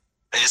already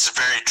is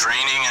very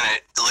draining, and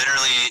it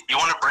literally, you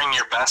want to bring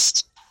your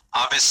best,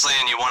 obviously,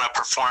 and you want to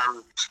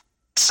perform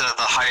to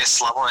the highest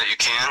level that you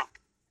can.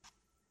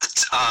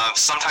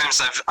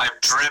 Sometimes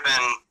I've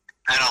driven,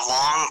 and a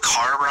long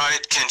car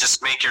ride can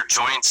just make your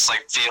joints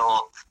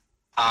feel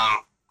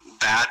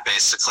bad,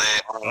 basically.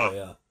 Oh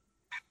yeah.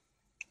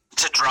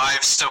 To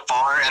drive so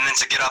far and then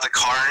to get out of the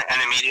car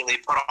and immediately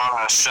put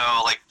on a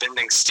show like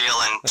bending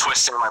steel and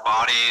twisting my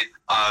body,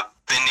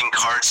 bending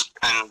cards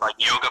and like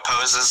yoga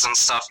poses and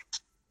stuff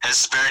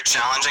is very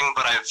challenging,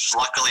 but I've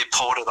luckily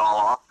pulled it all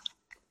off.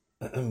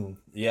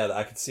 Yeah,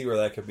 I could see where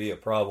that could be a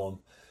problem.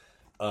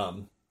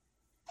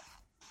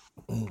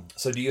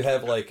 So do you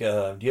have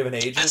an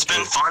agent? It's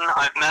been fun.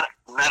 I've met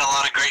a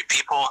lot of great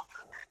people.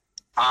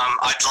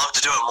 I'd love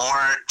to do it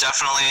more.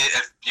 Definitely,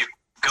 if you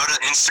go to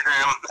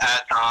Instagram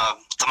at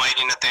the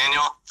Mighty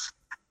Nathaniel.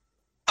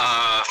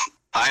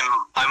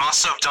 I'm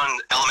also done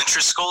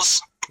elementary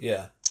schools.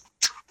 Yeah.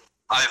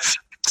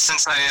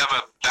 Since I have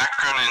a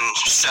background in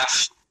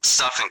chef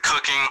stuff and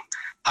cooking,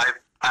 I've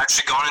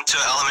actually gone into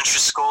elementary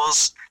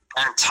schools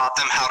and taught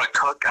them how to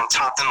cook and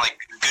taught them like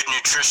good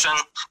nutrition,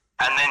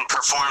 and then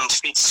performed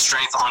feats of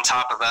strength on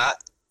top of that.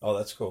 Oh,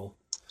 that's cool.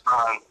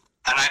 And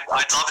I'd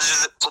love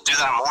to do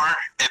that more.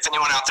 If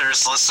anyone out there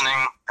is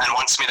listening and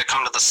wants me to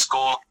come to the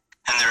school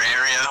in their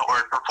area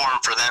or perform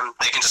for them,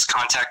 they can just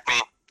contact me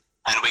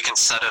and we can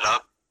set it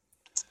up.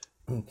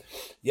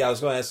 Yeah, I was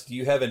going to ask, do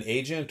you have an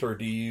agent, or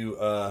do you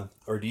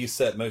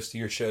set most of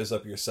your shows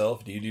up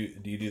yourself? Do you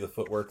do the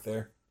footwork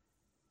there?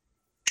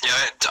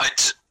 Yeah,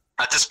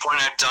 at this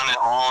point I've done it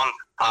all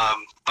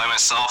by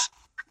myself.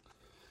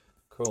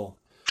 Cool.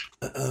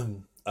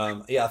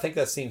 Yeah, I think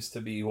that seems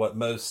to be what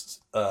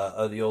most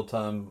of the old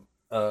time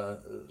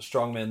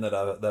strongmen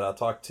that I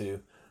talk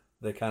to,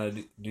 they kind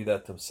of do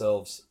that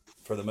themselves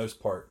for the most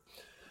part.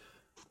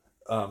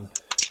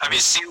 Have you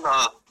seen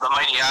the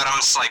Mighty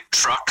Adams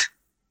truck?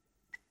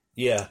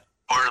 Yeah.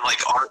 Or it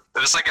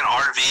was like an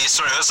RV,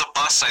 it was a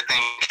bus, I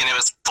think, and it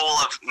was full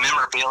of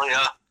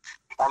memorabilia.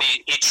 And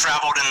he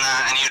traveled in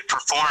that, and he would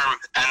perform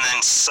and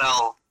then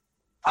sell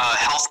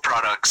health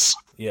products.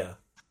 Yeah.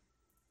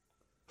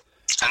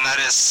 And that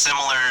is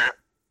similar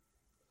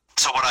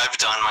to what I've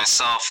done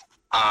myself.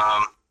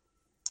 I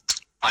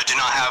do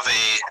not have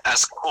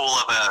as cool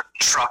of a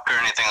truck or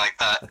anything like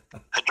that.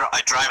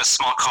 I drive a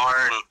small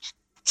car and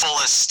full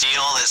of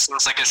steel that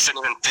seems like it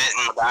shouldn't even fit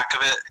in the back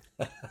of it.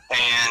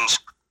 And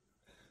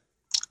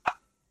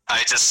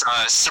I just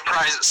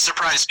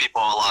surprise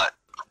people a lot.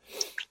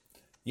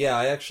 Yeah,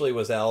 I actually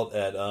was out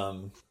at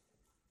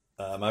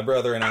my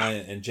brother and I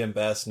and Jim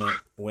Bassnett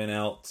went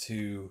out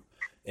to,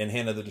 and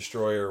Hannah the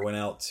Destroyer went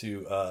out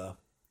to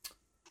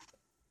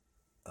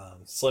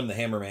Slim the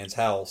Hammerman's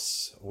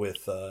house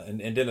with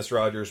and Dennis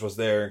Rogers was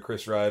there, and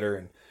Chris Ryder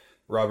and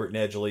Robert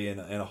Nedgley and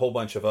a whole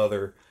bunch of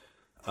other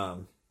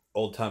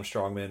old time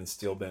strongmen and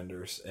steel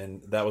benders,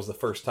 and that was the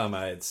first time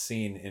I had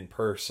seen in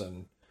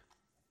person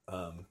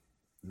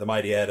the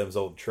Mighty Adams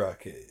old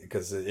truck,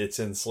 because it's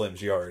in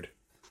Slim's yard.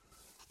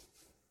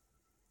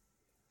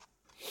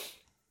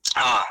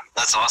 Ah,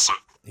 that's awesome.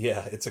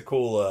 Yeah, it's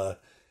cool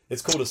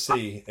to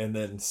see. And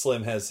then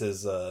Slim has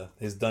his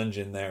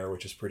dungeon there,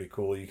 which is pretty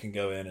cool. You can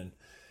go in and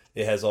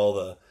it has all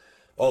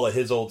of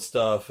his old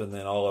stuff, and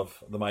then all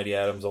of the Mighty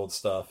Adams old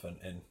stuff,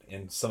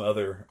 and some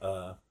other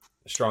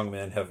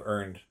strongmen have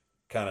earned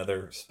kind of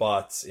their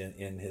spots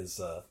in his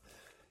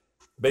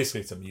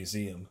basically it's a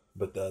museum,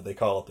 but they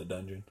call it the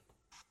dungeon.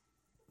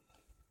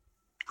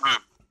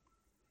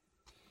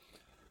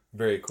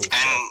 Very cool stuff.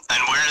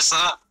 And where is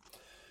that?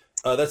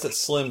 That's at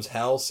Slim's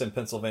house in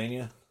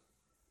Pennsylvania.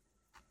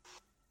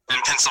 In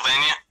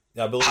Pennsylvania?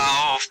 Yeah, I believe.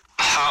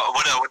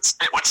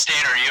 What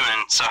state are you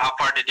in? So how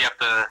far did you have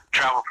to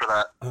travel for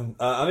that?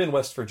 I'm in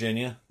West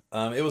Virginia.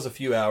 It was a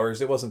few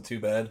hours. It wasn't too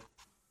bad.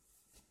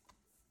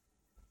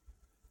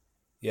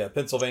 Yeah,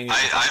 Pennsylvania.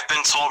 I've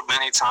been told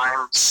many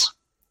times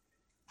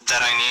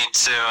that I need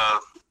to,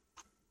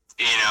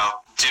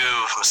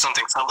 do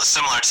something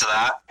similar to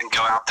that and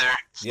go out there.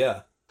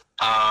 Yeah.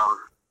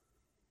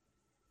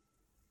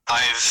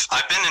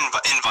 I've been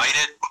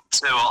invited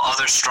to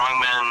other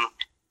strongmen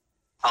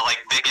like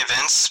big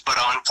events, but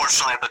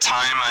unfortunately at the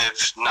time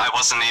I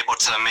wasn't able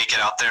to make it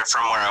out there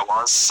from where I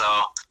was. So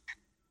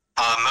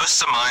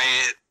most of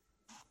my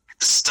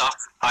stuff,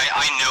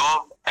 I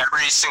know of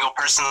every single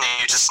person that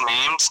you just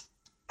named,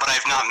 but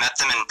I've not met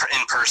them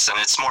in person.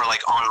 It's more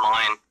like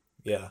online.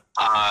 Yeah.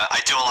 I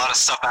do a lot of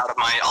stuff a lot of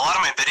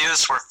my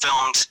videos were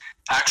filmed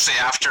actually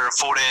after a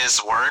full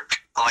day's work.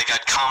 Like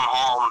I'd come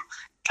home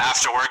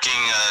after working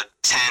a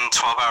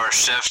 10-12 hour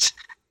shift,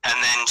 and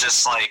then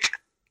just like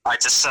I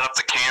just set up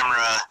the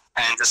camera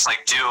and just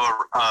like do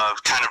a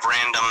kind of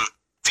random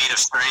feat of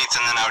strength,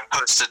 and then I would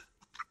post it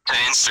to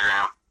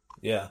Instagram.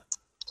 Yeah.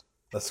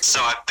 That's cool.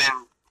 So I've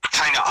been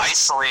kind of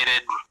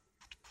isolated.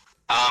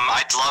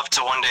 I'd love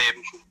to one day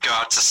go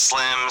out to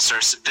Slim's or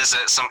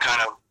visit some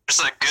kind of, there's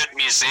a good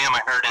museum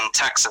I heard in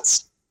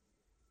Texas.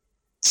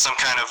 Some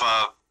kind of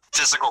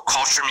physical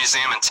culture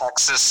museum in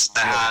Texas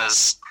that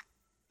has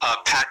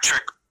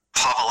Patrick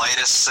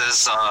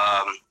Pavlidis's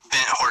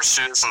bent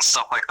horseshoes and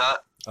stuff like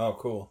that. Oh,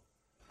 cool.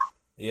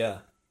 Yeah.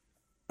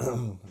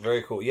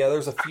 Very cool. Yeah,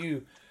 there's a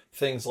few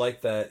things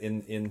like that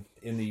in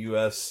the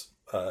U.S.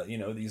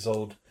 These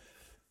old,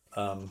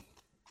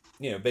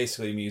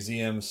 basically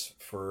museums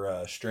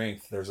for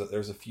strength. There's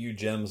a few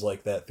gems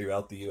like that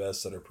throughout the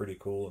U.S. that are pretty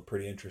cool and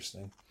pretty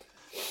interesting.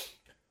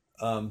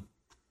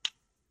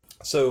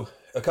 So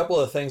a couple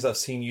of things I've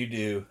seen you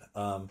do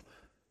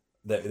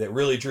that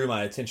really drew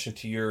my attention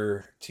to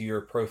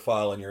your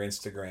profile and your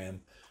Instagram.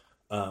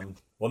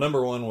 Well,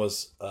 number one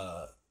was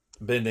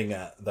bending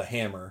the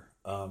hammer,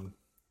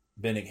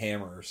 bending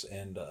hammers,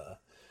 and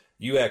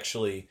you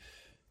actually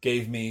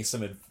gave me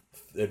some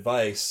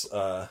advice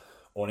on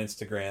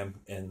Instagram,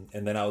 and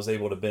then I was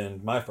able to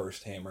bend my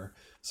first hammer.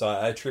 So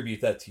I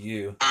attribute that to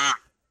you,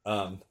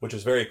 which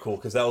is very cool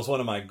because that was one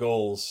of my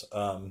goals.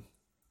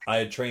 I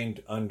had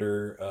trained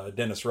under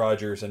Dennis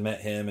Rogers and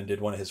met him and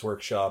did one of his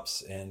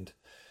workshops, and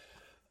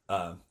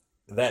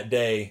that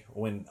day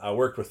when I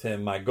worked with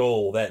him, my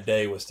goal that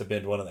day was to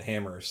bend one of the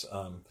hammers.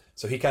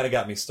 So he kind of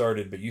got me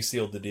started, but you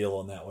sealed the deal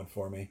on that one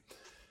for me.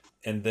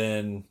 And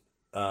then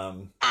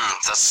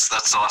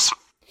that's awesome.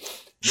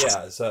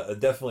 Yeah, so I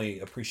definitely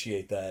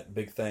appreciate that.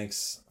 Big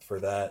thanks for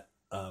that.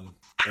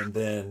 And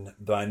then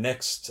my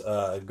next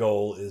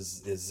goal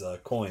is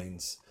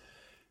coins.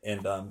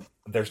 And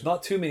there's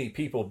not too many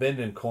people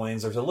bending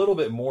coins. There's a little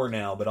bit more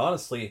now, but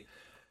honestly,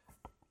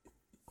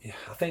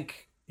 I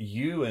think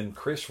you and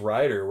Chris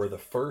Ryder were the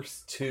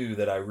first two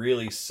that I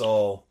really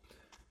saw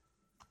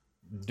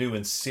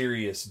doing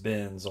serious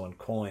bends on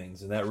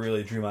coins, and that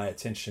really drew my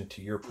attention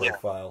to your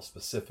profile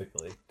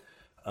specifically.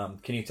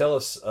 Can you tell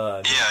us?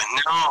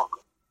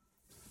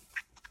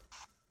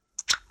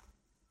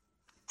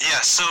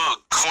 So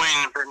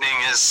coin bending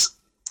is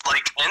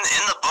like in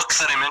the book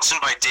that I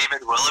mentioned by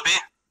David Willoughby.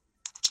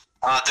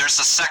 There's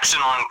a section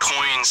on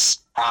coins,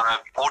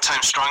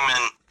 old-time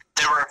strongmen.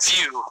 There were a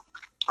few.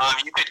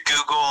 You could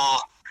Google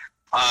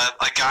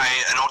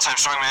an old-time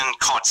strongman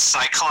called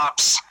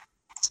Cyclops.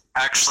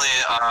 Actually,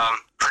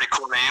 pretty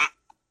cool name.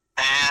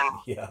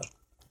 And he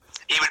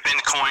would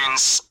bend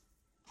coins.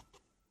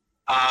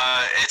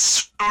 It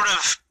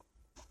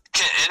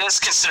is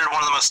considered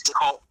one of the most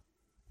difficult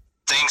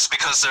things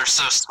because they're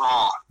so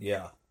small.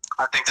 Yeah.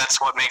 I think that's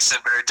what makes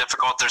it very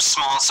difficult. They're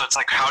small, so it's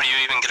like, how do you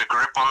even get a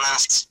grip on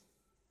this?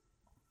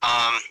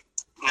 Now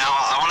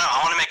I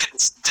want to make a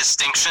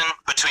distinction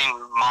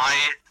between my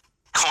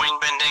coin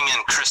bending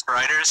and Chris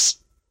Ryder's.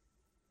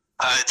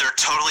 They're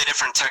totally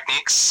different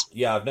techniques.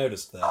 Yeah, I've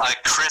noticed that.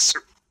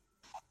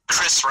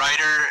 Chris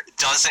Ryder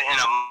does it in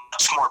a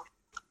much more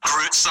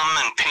gruesome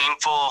and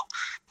painful,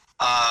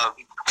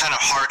 kind of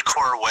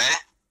hardcore way.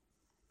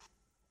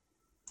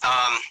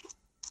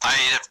 I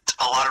have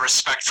a lot of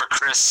respect for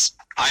Chris.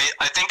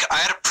 I think I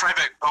had a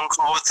private phone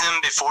call with him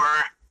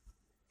before,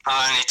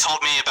 and he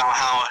told me about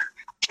how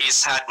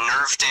he's had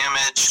nerve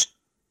damage,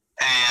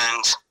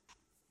 and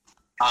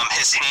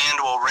his hand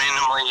will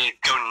randomly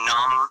go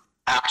numb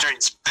after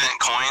he's bent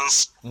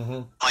coins.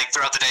 Mm-hmm. Like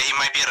throughout the day, he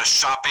might be at a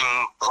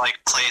shopping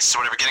place or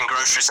whatever, getting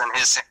groceries,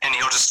 and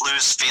he'll just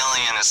lose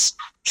feeling in his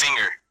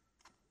finger.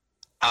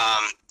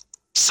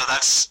 So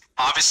that's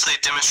obviously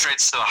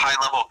demonstrates a high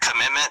level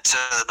commitment to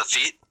the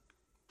feat.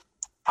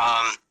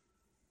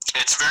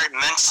 It's very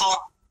mental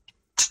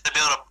to be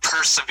able to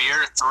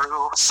persevere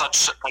through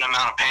such an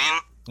amount of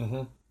pain.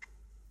 Mm-hmm.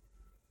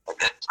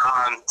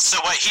 So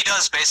what he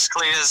does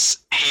basically is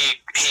he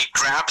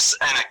grabs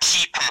a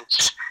key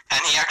pinch, and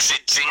he actually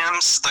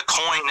jams the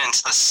coin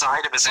into the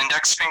side of his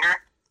index finger,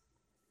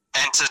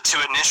 and to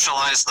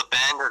initialize the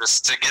bend or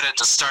to get it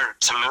to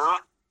start to move.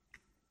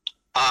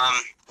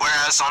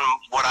 Whereas on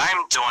what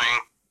I'm doing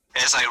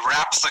is I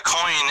wrap the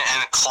coin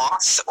in a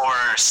cloth or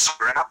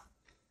strap,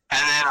 and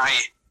then I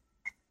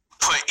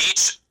put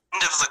each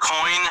end of the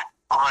coin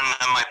on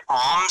my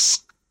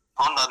palms,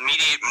 on the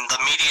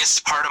medius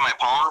part of my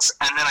palms,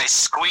 and then I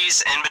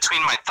squeeze in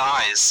between my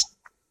thighs,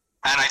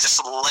 and I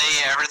just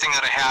lay everything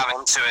that I have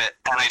into it,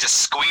 and I just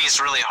squeeze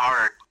really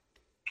hard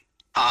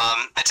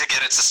to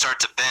get it to start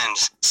to bend.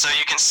 So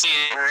you can see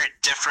a very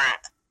different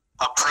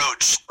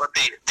approach, but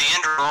the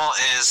end result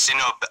is,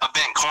 a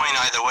bent coin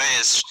either way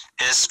is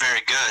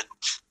very good.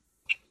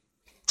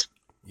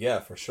 Yeah,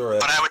 for sure.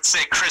 But I would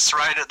say Chris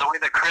Ryder, the way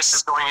that Chris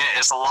is doing it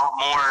is a lot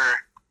more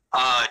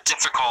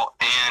difficult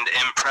and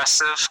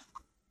impressive.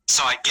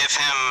 So I give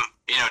him,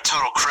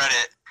 total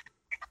credit.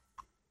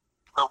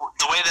 The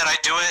way that I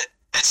do it,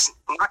 it's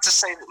not to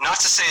say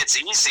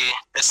it's easy.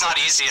 It's not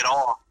easy at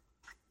all,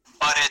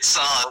 but it's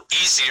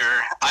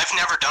easier. I've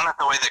never done it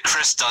the way that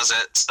Chris does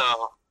it. So,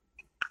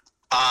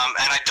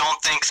 and I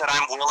don't think that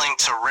I'm willing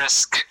to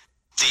risk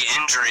the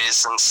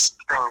injuries and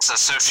things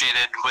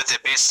associated with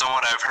it based on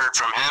what I've heard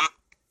from him.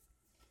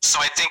 So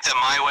I think that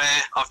my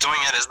way of doing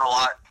it is a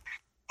lot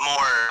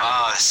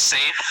more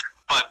safe,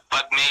 but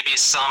maybe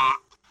some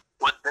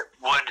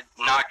would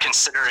not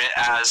consider it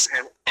as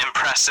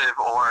impressive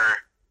or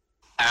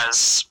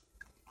as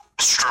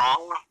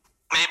strong,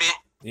 maybe.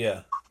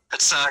 Yeah.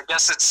 It's I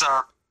guess it's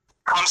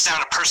comes down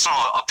to personal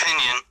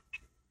opinion.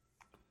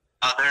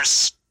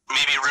 There's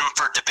maybe room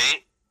for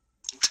debate.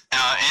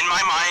 In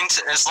my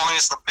mind, as long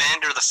as the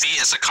bend or the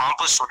feat is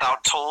accomplished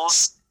without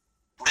tools,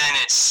 then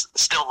it's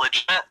still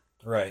legitimate.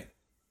 Right.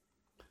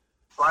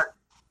 But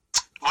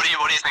what do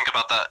you think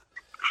about that?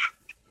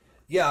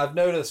 Yeah, I've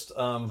noticed.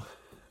 I've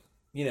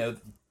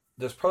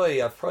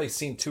probably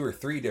seen 2 or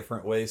 3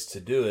 different ways to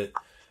do it.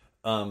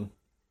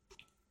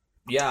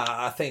 Yeah,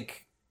 I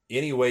think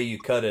any way you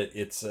cut it,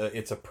 it's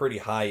a pretty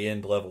high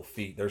end level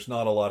feat. There's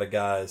not a lot of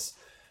guys,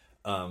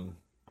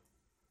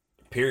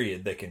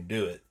 period, that can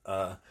do it.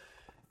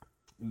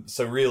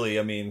 So really,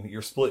 I mean,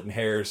 you're splitting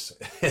hairs,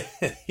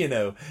 in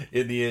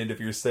the end,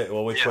 if you're saying,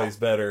 well, which way's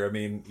better? I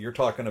mean, you're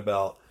talking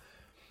about,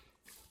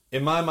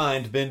 in my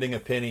mind, bending a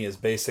penny is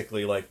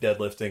basically like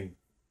deadlifting,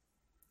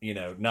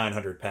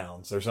 900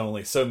 pounds. There's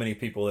only so many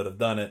people that have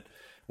done it,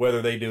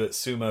 whether they do it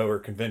sumo or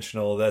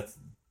conventional. That's,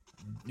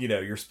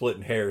 you're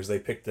splitting hairs. They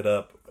picked it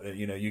up.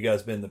 You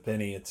guys bend the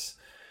penny. It's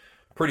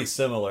pretty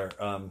similar.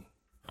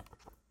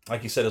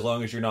 Like you said, as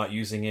long as you're not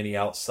using any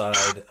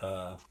outside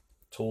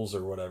tools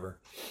or whatever.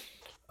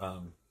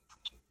 Yeah.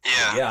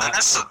 And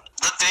that's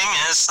the thing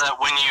is that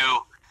when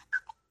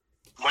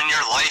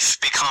your life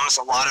becomes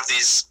a lot of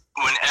these,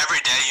 when every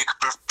day you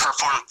can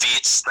perform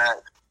feats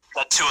that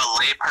to a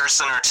lay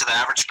person or to the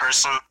average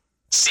person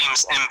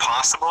seems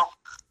impossible,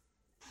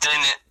 then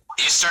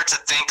you start to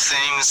think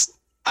things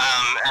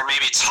and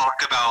maybe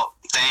talk about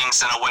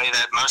things in a way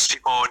that most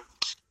people would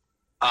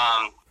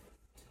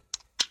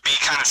be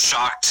kind of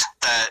shocked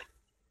that,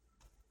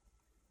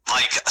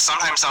 like,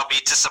 sometimes I'll be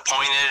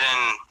disappointed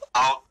and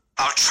I'll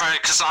try,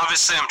 because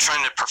obviously I'm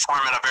trying to perform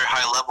at a very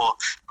high level,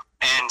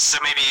 and so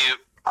maybe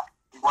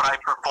what I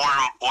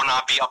perform will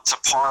not be up to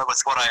par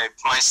with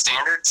my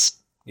standards.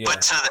 Yeah.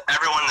 But to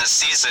everyone that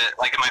sees it,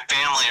 like my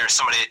family or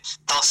somebody,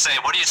 they'll say,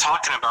 "What are you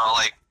talking about?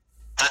 Like,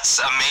 that's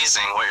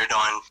amazing what you're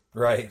doing."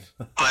 Right.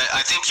 But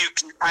I think you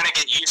kind of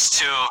get used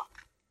to.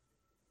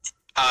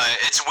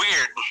 It's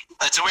weird.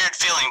 It's a weird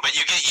feeling, but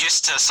you get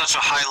used to such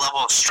a high level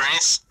of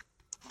strength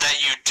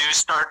that you do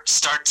start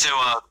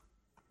to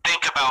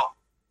think about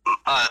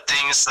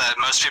things that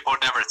most people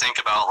would never think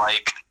about,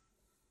 like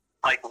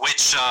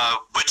which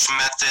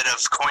method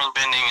of coin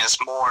bending is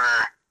more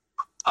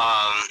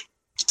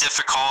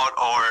difficult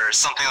or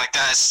something like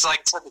that. It's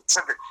like to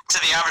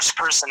the average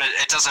person,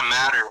 it doesn't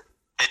matter.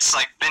 It's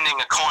like bending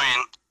a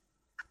coin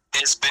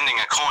is bending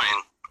a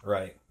coin.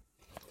 Right.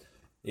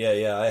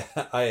 Yeah,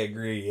 I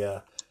agree.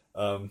 Yeah.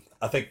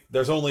 I think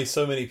there's only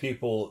so many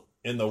people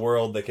in the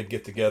world that could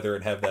get together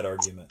and have that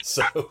argument.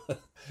 So,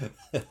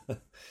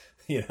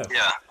 you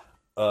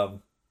know,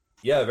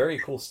 yeah, very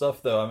cool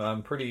stuff though.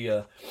 I'm pretty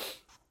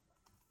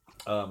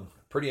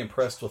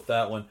impressed with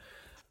that one.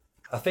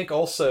 I think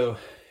also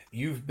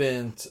you've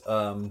been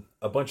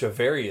a bunch of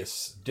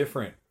various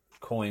different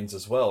coins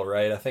as well,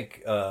 right? I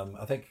think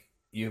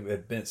you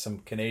had been some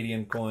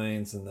Canadian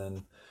coins and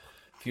then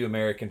a few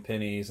American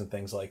pennies and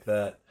things like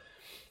that.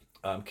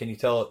 Can you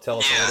tell us a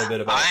little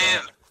bit about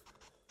that?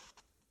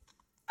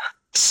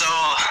 So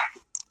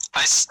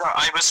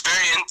I was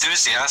very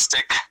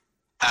enthusiastic,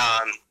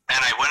 and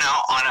I went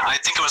out on, I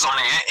think it was on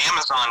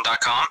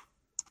Amazon.com.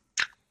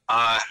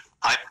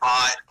 I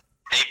bought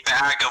a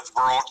bag of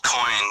world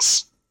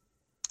coins.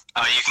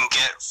 You can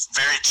get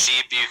very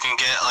cheap. You can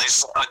get like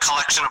a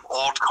collection of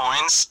old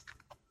coins,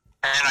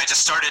 and I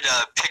just started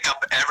to pick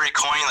up every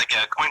coin, like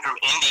a coin from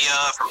India,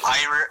 from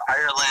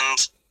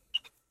Ireland,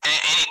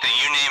 anything,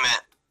 you name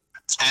it.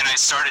 And I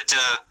started to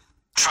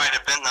try to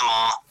bend them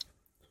all.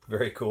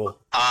 Very cool.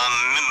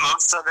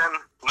 Most of them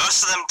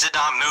did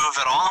not move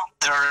at all.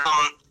 There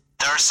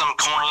are some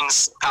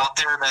coins out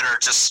there that are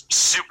just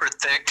super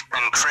thick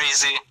and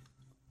crazy,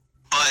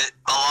 but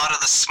a lot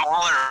of the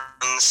smaller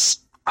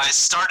ones, I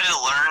started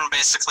to learn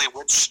basically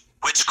which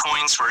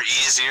coins were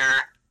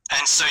easier,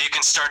 and so you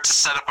can start to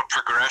set up a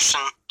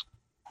progression.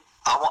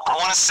 I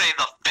want to say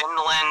the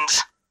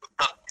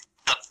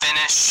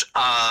Finnish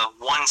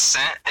 1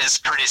 cent is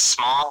pretty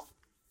small.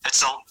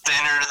 It's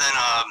thinner than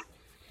a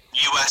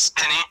U.S.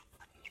 penny.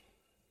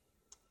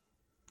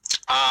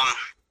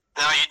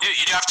 Now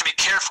you do have to be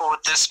careful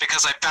with this,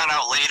 because I found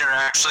out later,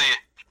 actually,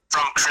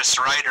 from Chris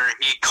Ryder.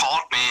 He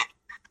called me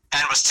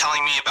and was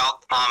telling me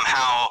about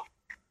how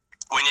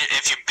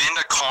if you bend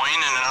a coin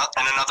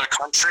in another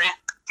country,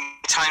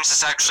 many times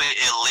it's actually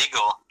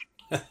illegal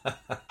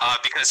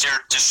because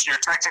you're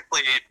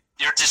technically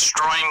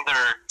destroying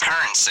their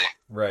currency.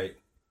 Right.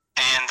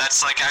 And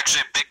that's like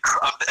actually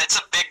it's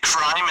a big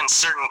crime in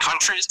certain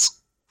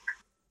countries.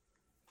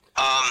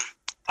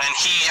 And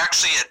he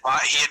actually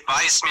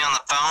advised me on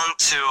the phone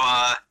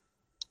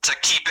to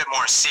keep it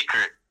more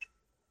secret.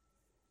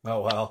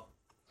 Oh wow.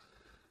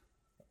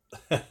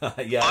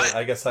 Yeah, but,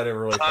 I guess I never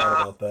really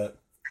thought about that.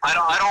 I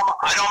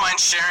don't mind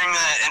sharing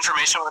the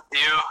information with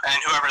you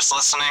and whoever's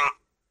listening.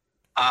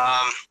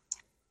 I'm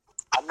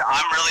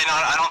really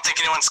not. I don't think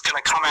anyone's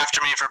gonna come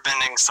after me for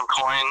bending some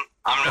coin.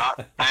 I'm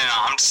not.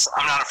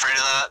 I'm not afraid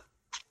of that.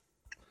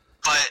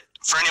 But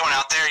for anyone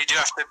out there, you do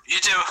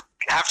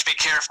have to be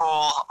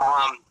careful.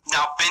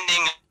 Now,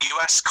 bending a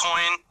U.S.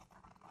 coin,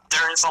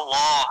 there is a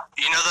law.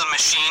 You know the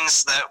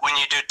machines that when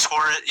you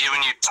tour,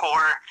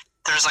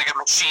 there's like a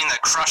machine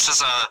that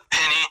crushes a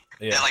penny.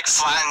 Yeah. It like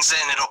flattens it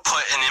and it'll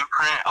put an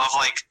imprint of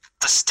like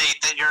the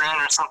state that you're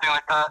in or something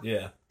like that.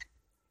 Yeah.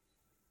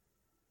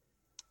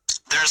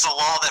 There's a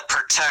law that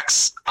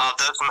protects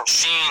those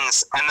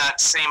machines, and that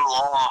same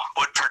law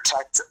would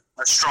protect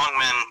a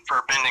strongman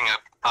for bending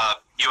a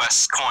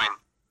U.S. coin.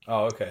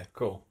 Oh, okay,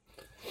 cool.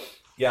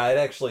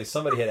 Yeah,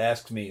 somebody had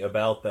asked me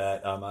about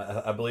that.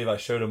 I believe I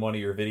showed them one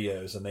of your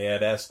videos, and they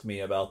had asked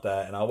me about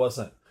that, and I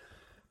wasn't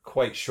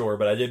quite sure,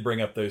 but I did bring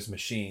up those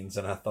machines,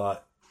 and I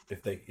thought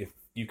if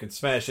you can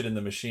smash it in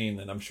the machine,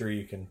 then I'm sure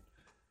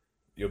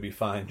you'll be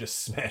fine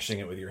just smashing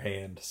it with your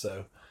hand.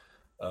 So,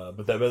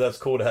 but that's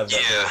cool to have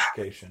that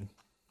verification.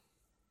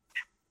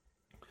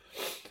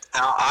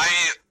 Now,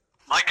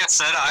 like I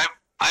said,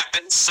 I've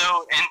been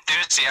so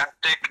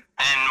enthusiastic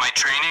in my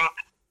training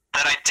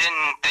that I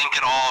didn't think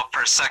at all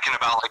for a second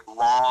about like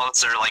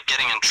laws or like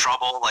getting in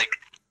trouble. Like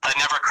that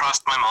never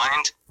crossed my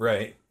mind.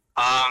 Right.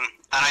 And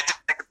I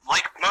think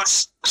like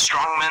most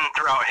strongmen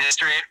throughout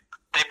history,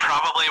 they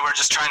probably were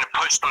just trying to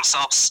push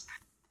themselves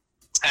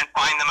and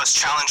find the most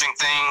challenging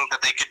thing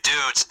that they could do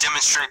to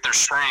demonstrate their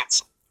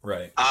strengths.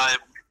 Right.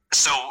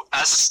 So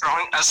as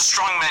a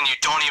strongman, you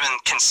don't even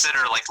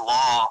consider like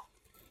law.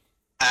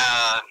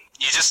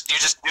 You just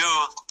do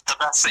the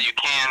best that you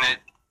can at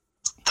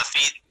the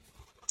feat.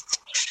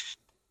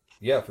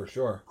 Yeah, for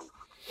sure.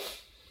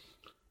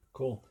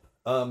 Cool.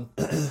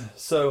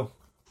 So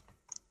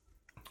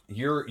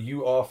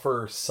you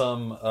offer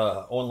some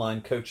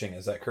online coaching,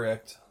 is that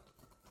correct?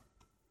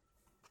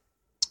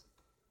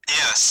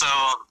 Yeah, so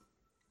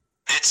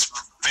it's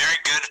very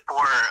good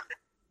for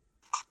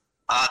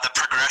the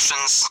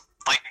progressions,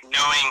 like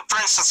knowing, for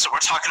instance, we're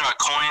talking about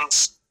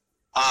coins.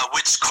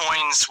 Which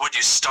coins would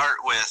you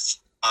start with?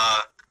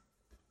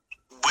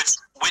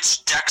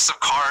 Which decks of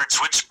cards,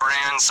 which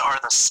brands are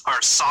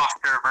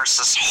softer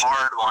versus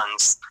hard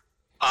ones?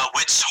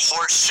 Which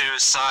horseshoe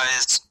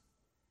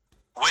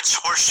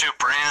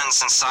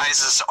brands and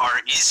sizes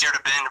are easier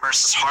to bend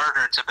versus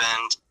harder to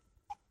bend,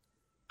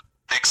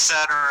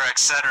 etc.,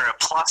 etc.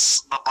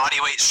 Plus the body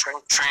weight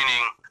strength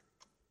training,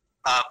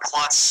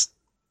 plus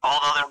all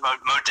the other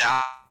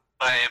modalities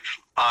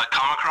I've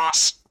come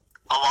across.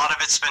 A lot of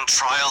it's been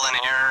trial and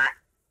error.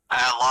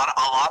 A lot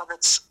of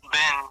it's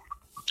been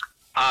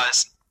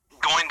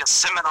going to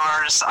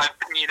seminars. I've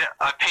paid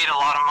a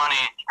lot of money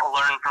to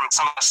learn from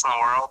some of us in the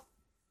world,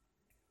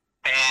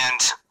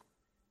 and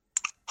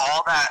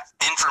all that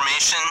information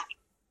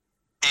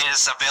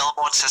is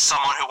available to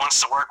someone who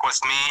wants to work with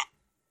me.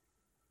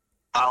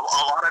 A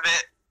lot of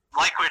it,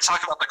 like we were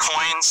talking about the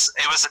coins,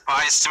 it was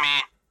advised to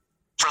me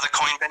for the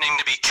coin bending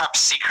to be kept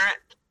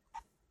secret.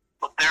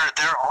 But there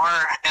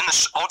are, in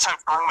the old-time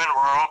strongman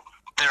world,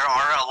 there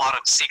are a lot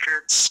of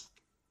secrets,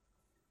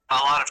 a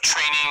lot of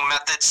training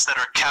methods that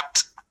are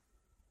kept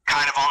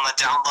kind of on the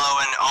down low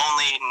and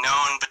only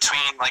known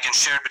between, like, and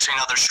shared between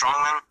other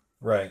strongmen.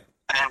 Right.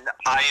 And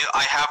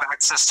I have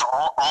access to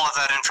all of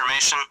that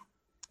information.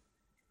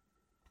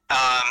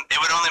 It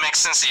would only make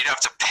sense that you'd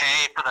have to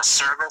pay for the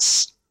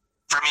service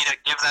for me to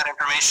give that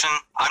information.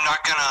 I'm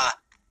not gonna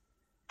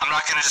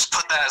just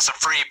put that as a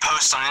free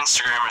post on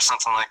Instagram or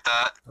something like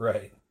that.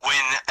 Right.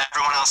 When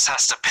everyone else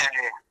has to pay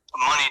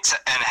money to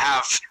and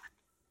have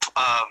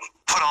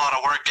put a lot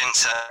of work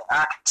into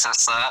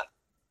access that.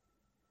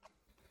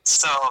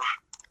 So,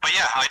 but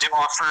yeah, I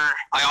offer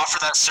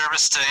that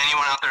service to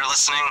anyone out there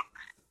listening.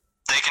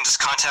 They can just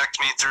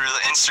contact me through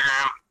the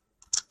Instagram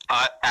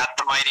at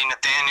the Mighty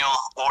Nathaniel,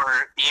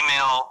 or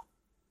email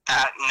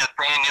at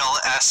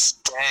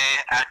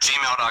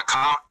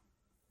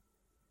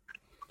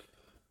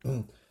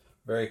nathanielsday@gmail.com.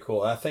 Very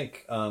cool. I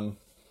think,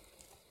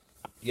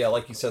 yeah,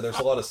 like you said, there's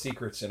a lot of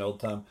secrets in old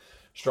time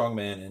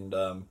strongman,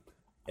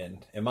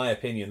 and in my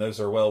opinion, those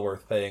are well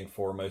worth paying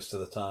for most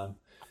of the time.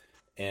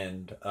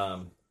 And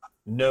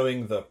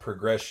knowing the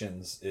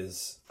progressions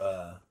is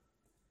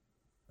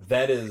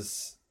that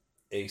is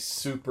a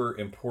super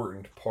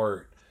important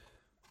part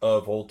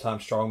of old time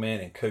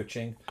strongman and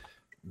coaching,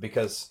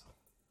 because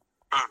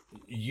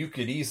you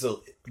could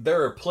easily,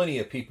 there are plenty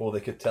of people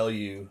that could tell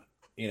you,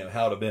 you know,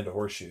 how to bend a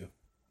horseshoe,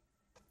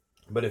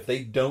 but if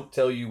they don't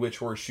tell you which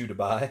horseshoe to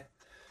buy,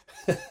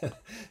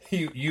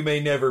 you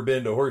may never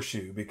bend a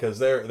horseshoe, because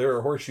there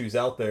are horseshoes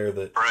out there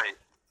that right.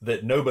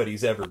 that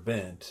nobody's ever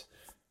bent.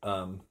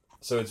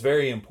 So it's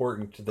very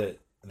important that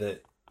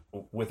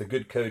with a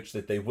good coach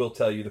that they will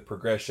tell you the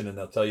progression, and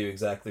they'll tell you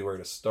exactly where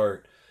to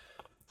start.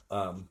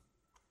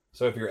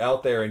 So if you're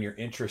out there and you're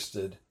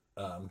interested,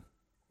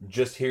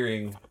 just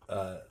hearing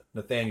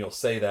Nathaniel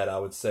say that, I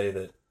would say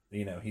that,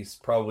 you know, he's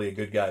probably a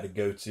good guy to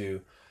go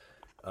to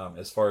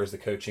as far as the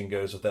coaching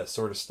goes with that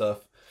sort of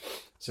stuff.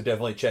 So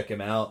definitely check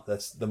him out.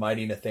 That's the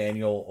Mighty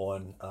Nathaniel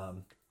on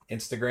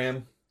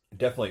Instagram.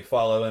 Definitely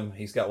follow him.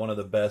 He's got one of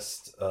the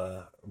best,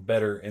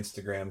 better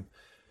Instagram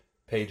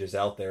pages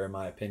out there, in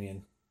my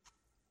opinion.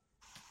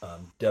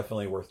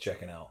 Definitely worth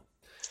checking out.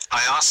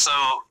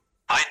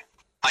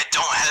 I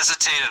don't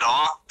hesitate at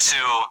all to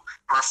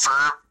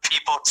refer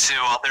people to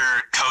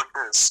other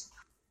coaches.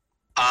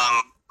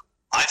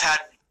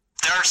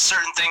 There are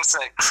certain things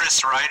that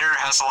Chris Ryder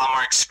has a lot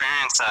more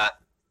experience at,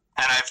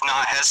 and I've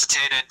not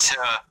hesitated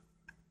to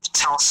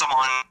tell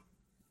someone,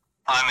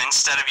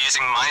 instead of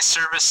using my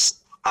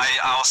service,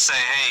 I'll say,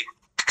 hey,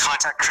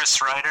 contact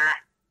Chris Ryder.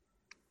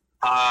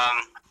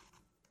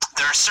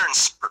 There are certain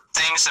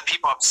things that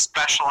people have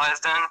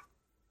specialized in,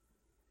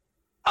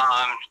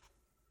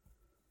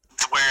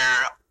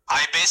 where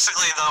I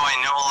basically, though, I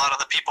know a lot of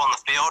the people in the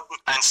field,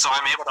 and so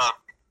I'm able to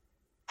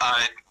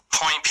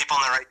point people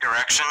in the right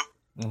direction.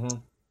 Mm-hmm.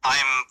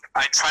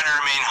 I try to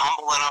remain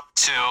humble enough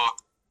to,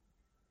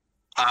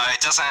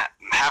 it doesn't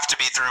have to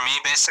be through me,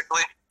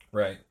 basically.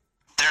 Right.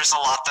 There's a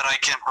lot that I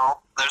can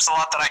help. There's a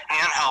lot that I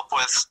can help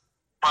with,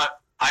 but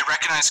I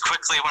recognize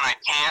quickly when I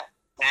can't,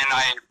 and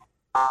I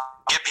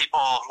get people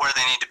where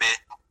they need to be.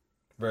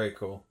 Very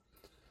cool.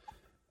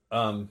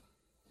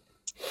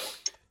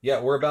 Yeah,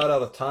 we're about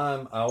out of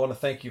time. I want to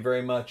thank you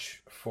very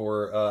much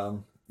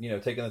for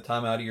taking the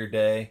time out of your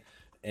day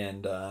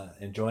and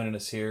joining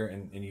us here.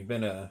 And you've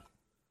been a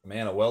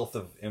wealth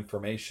of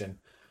information.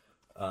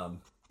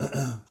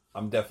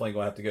 I'm definitely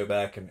going to have to go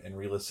back and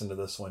re-listen to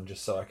this one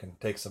just so I can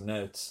take some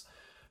notes.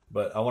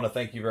 But I want to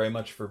thank you very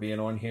much for being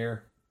on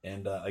here.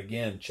 And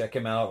again, check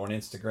him out on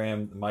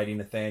Instagram, Mighty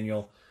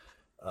Nathaniel.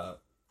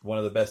 One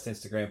of the best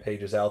Instagram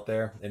pages out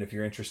there. And if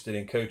you're interested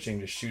in coaching,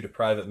 just shoot a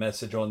private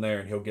message on there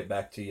and he'll get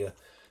back to you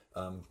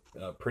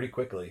pretty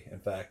quickly, in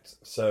fact.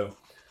 So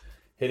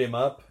hit him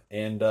up,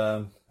 and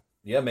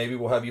maybe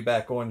we'll have you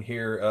back on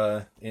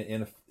here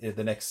in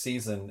the next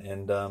season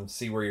and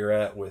see where you're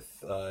at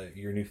with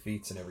your new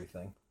feats and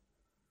everything.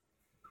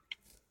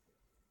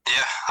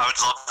 Yeah, I would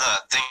love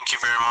that. Thank you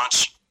very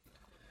much.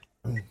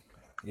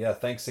 Yeah,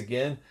 thanks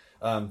again.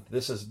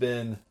 This has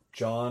been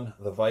John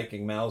the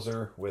Viking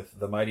Mauser with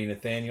the Mighty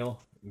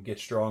Nathaniel. Get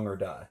strong or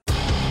die.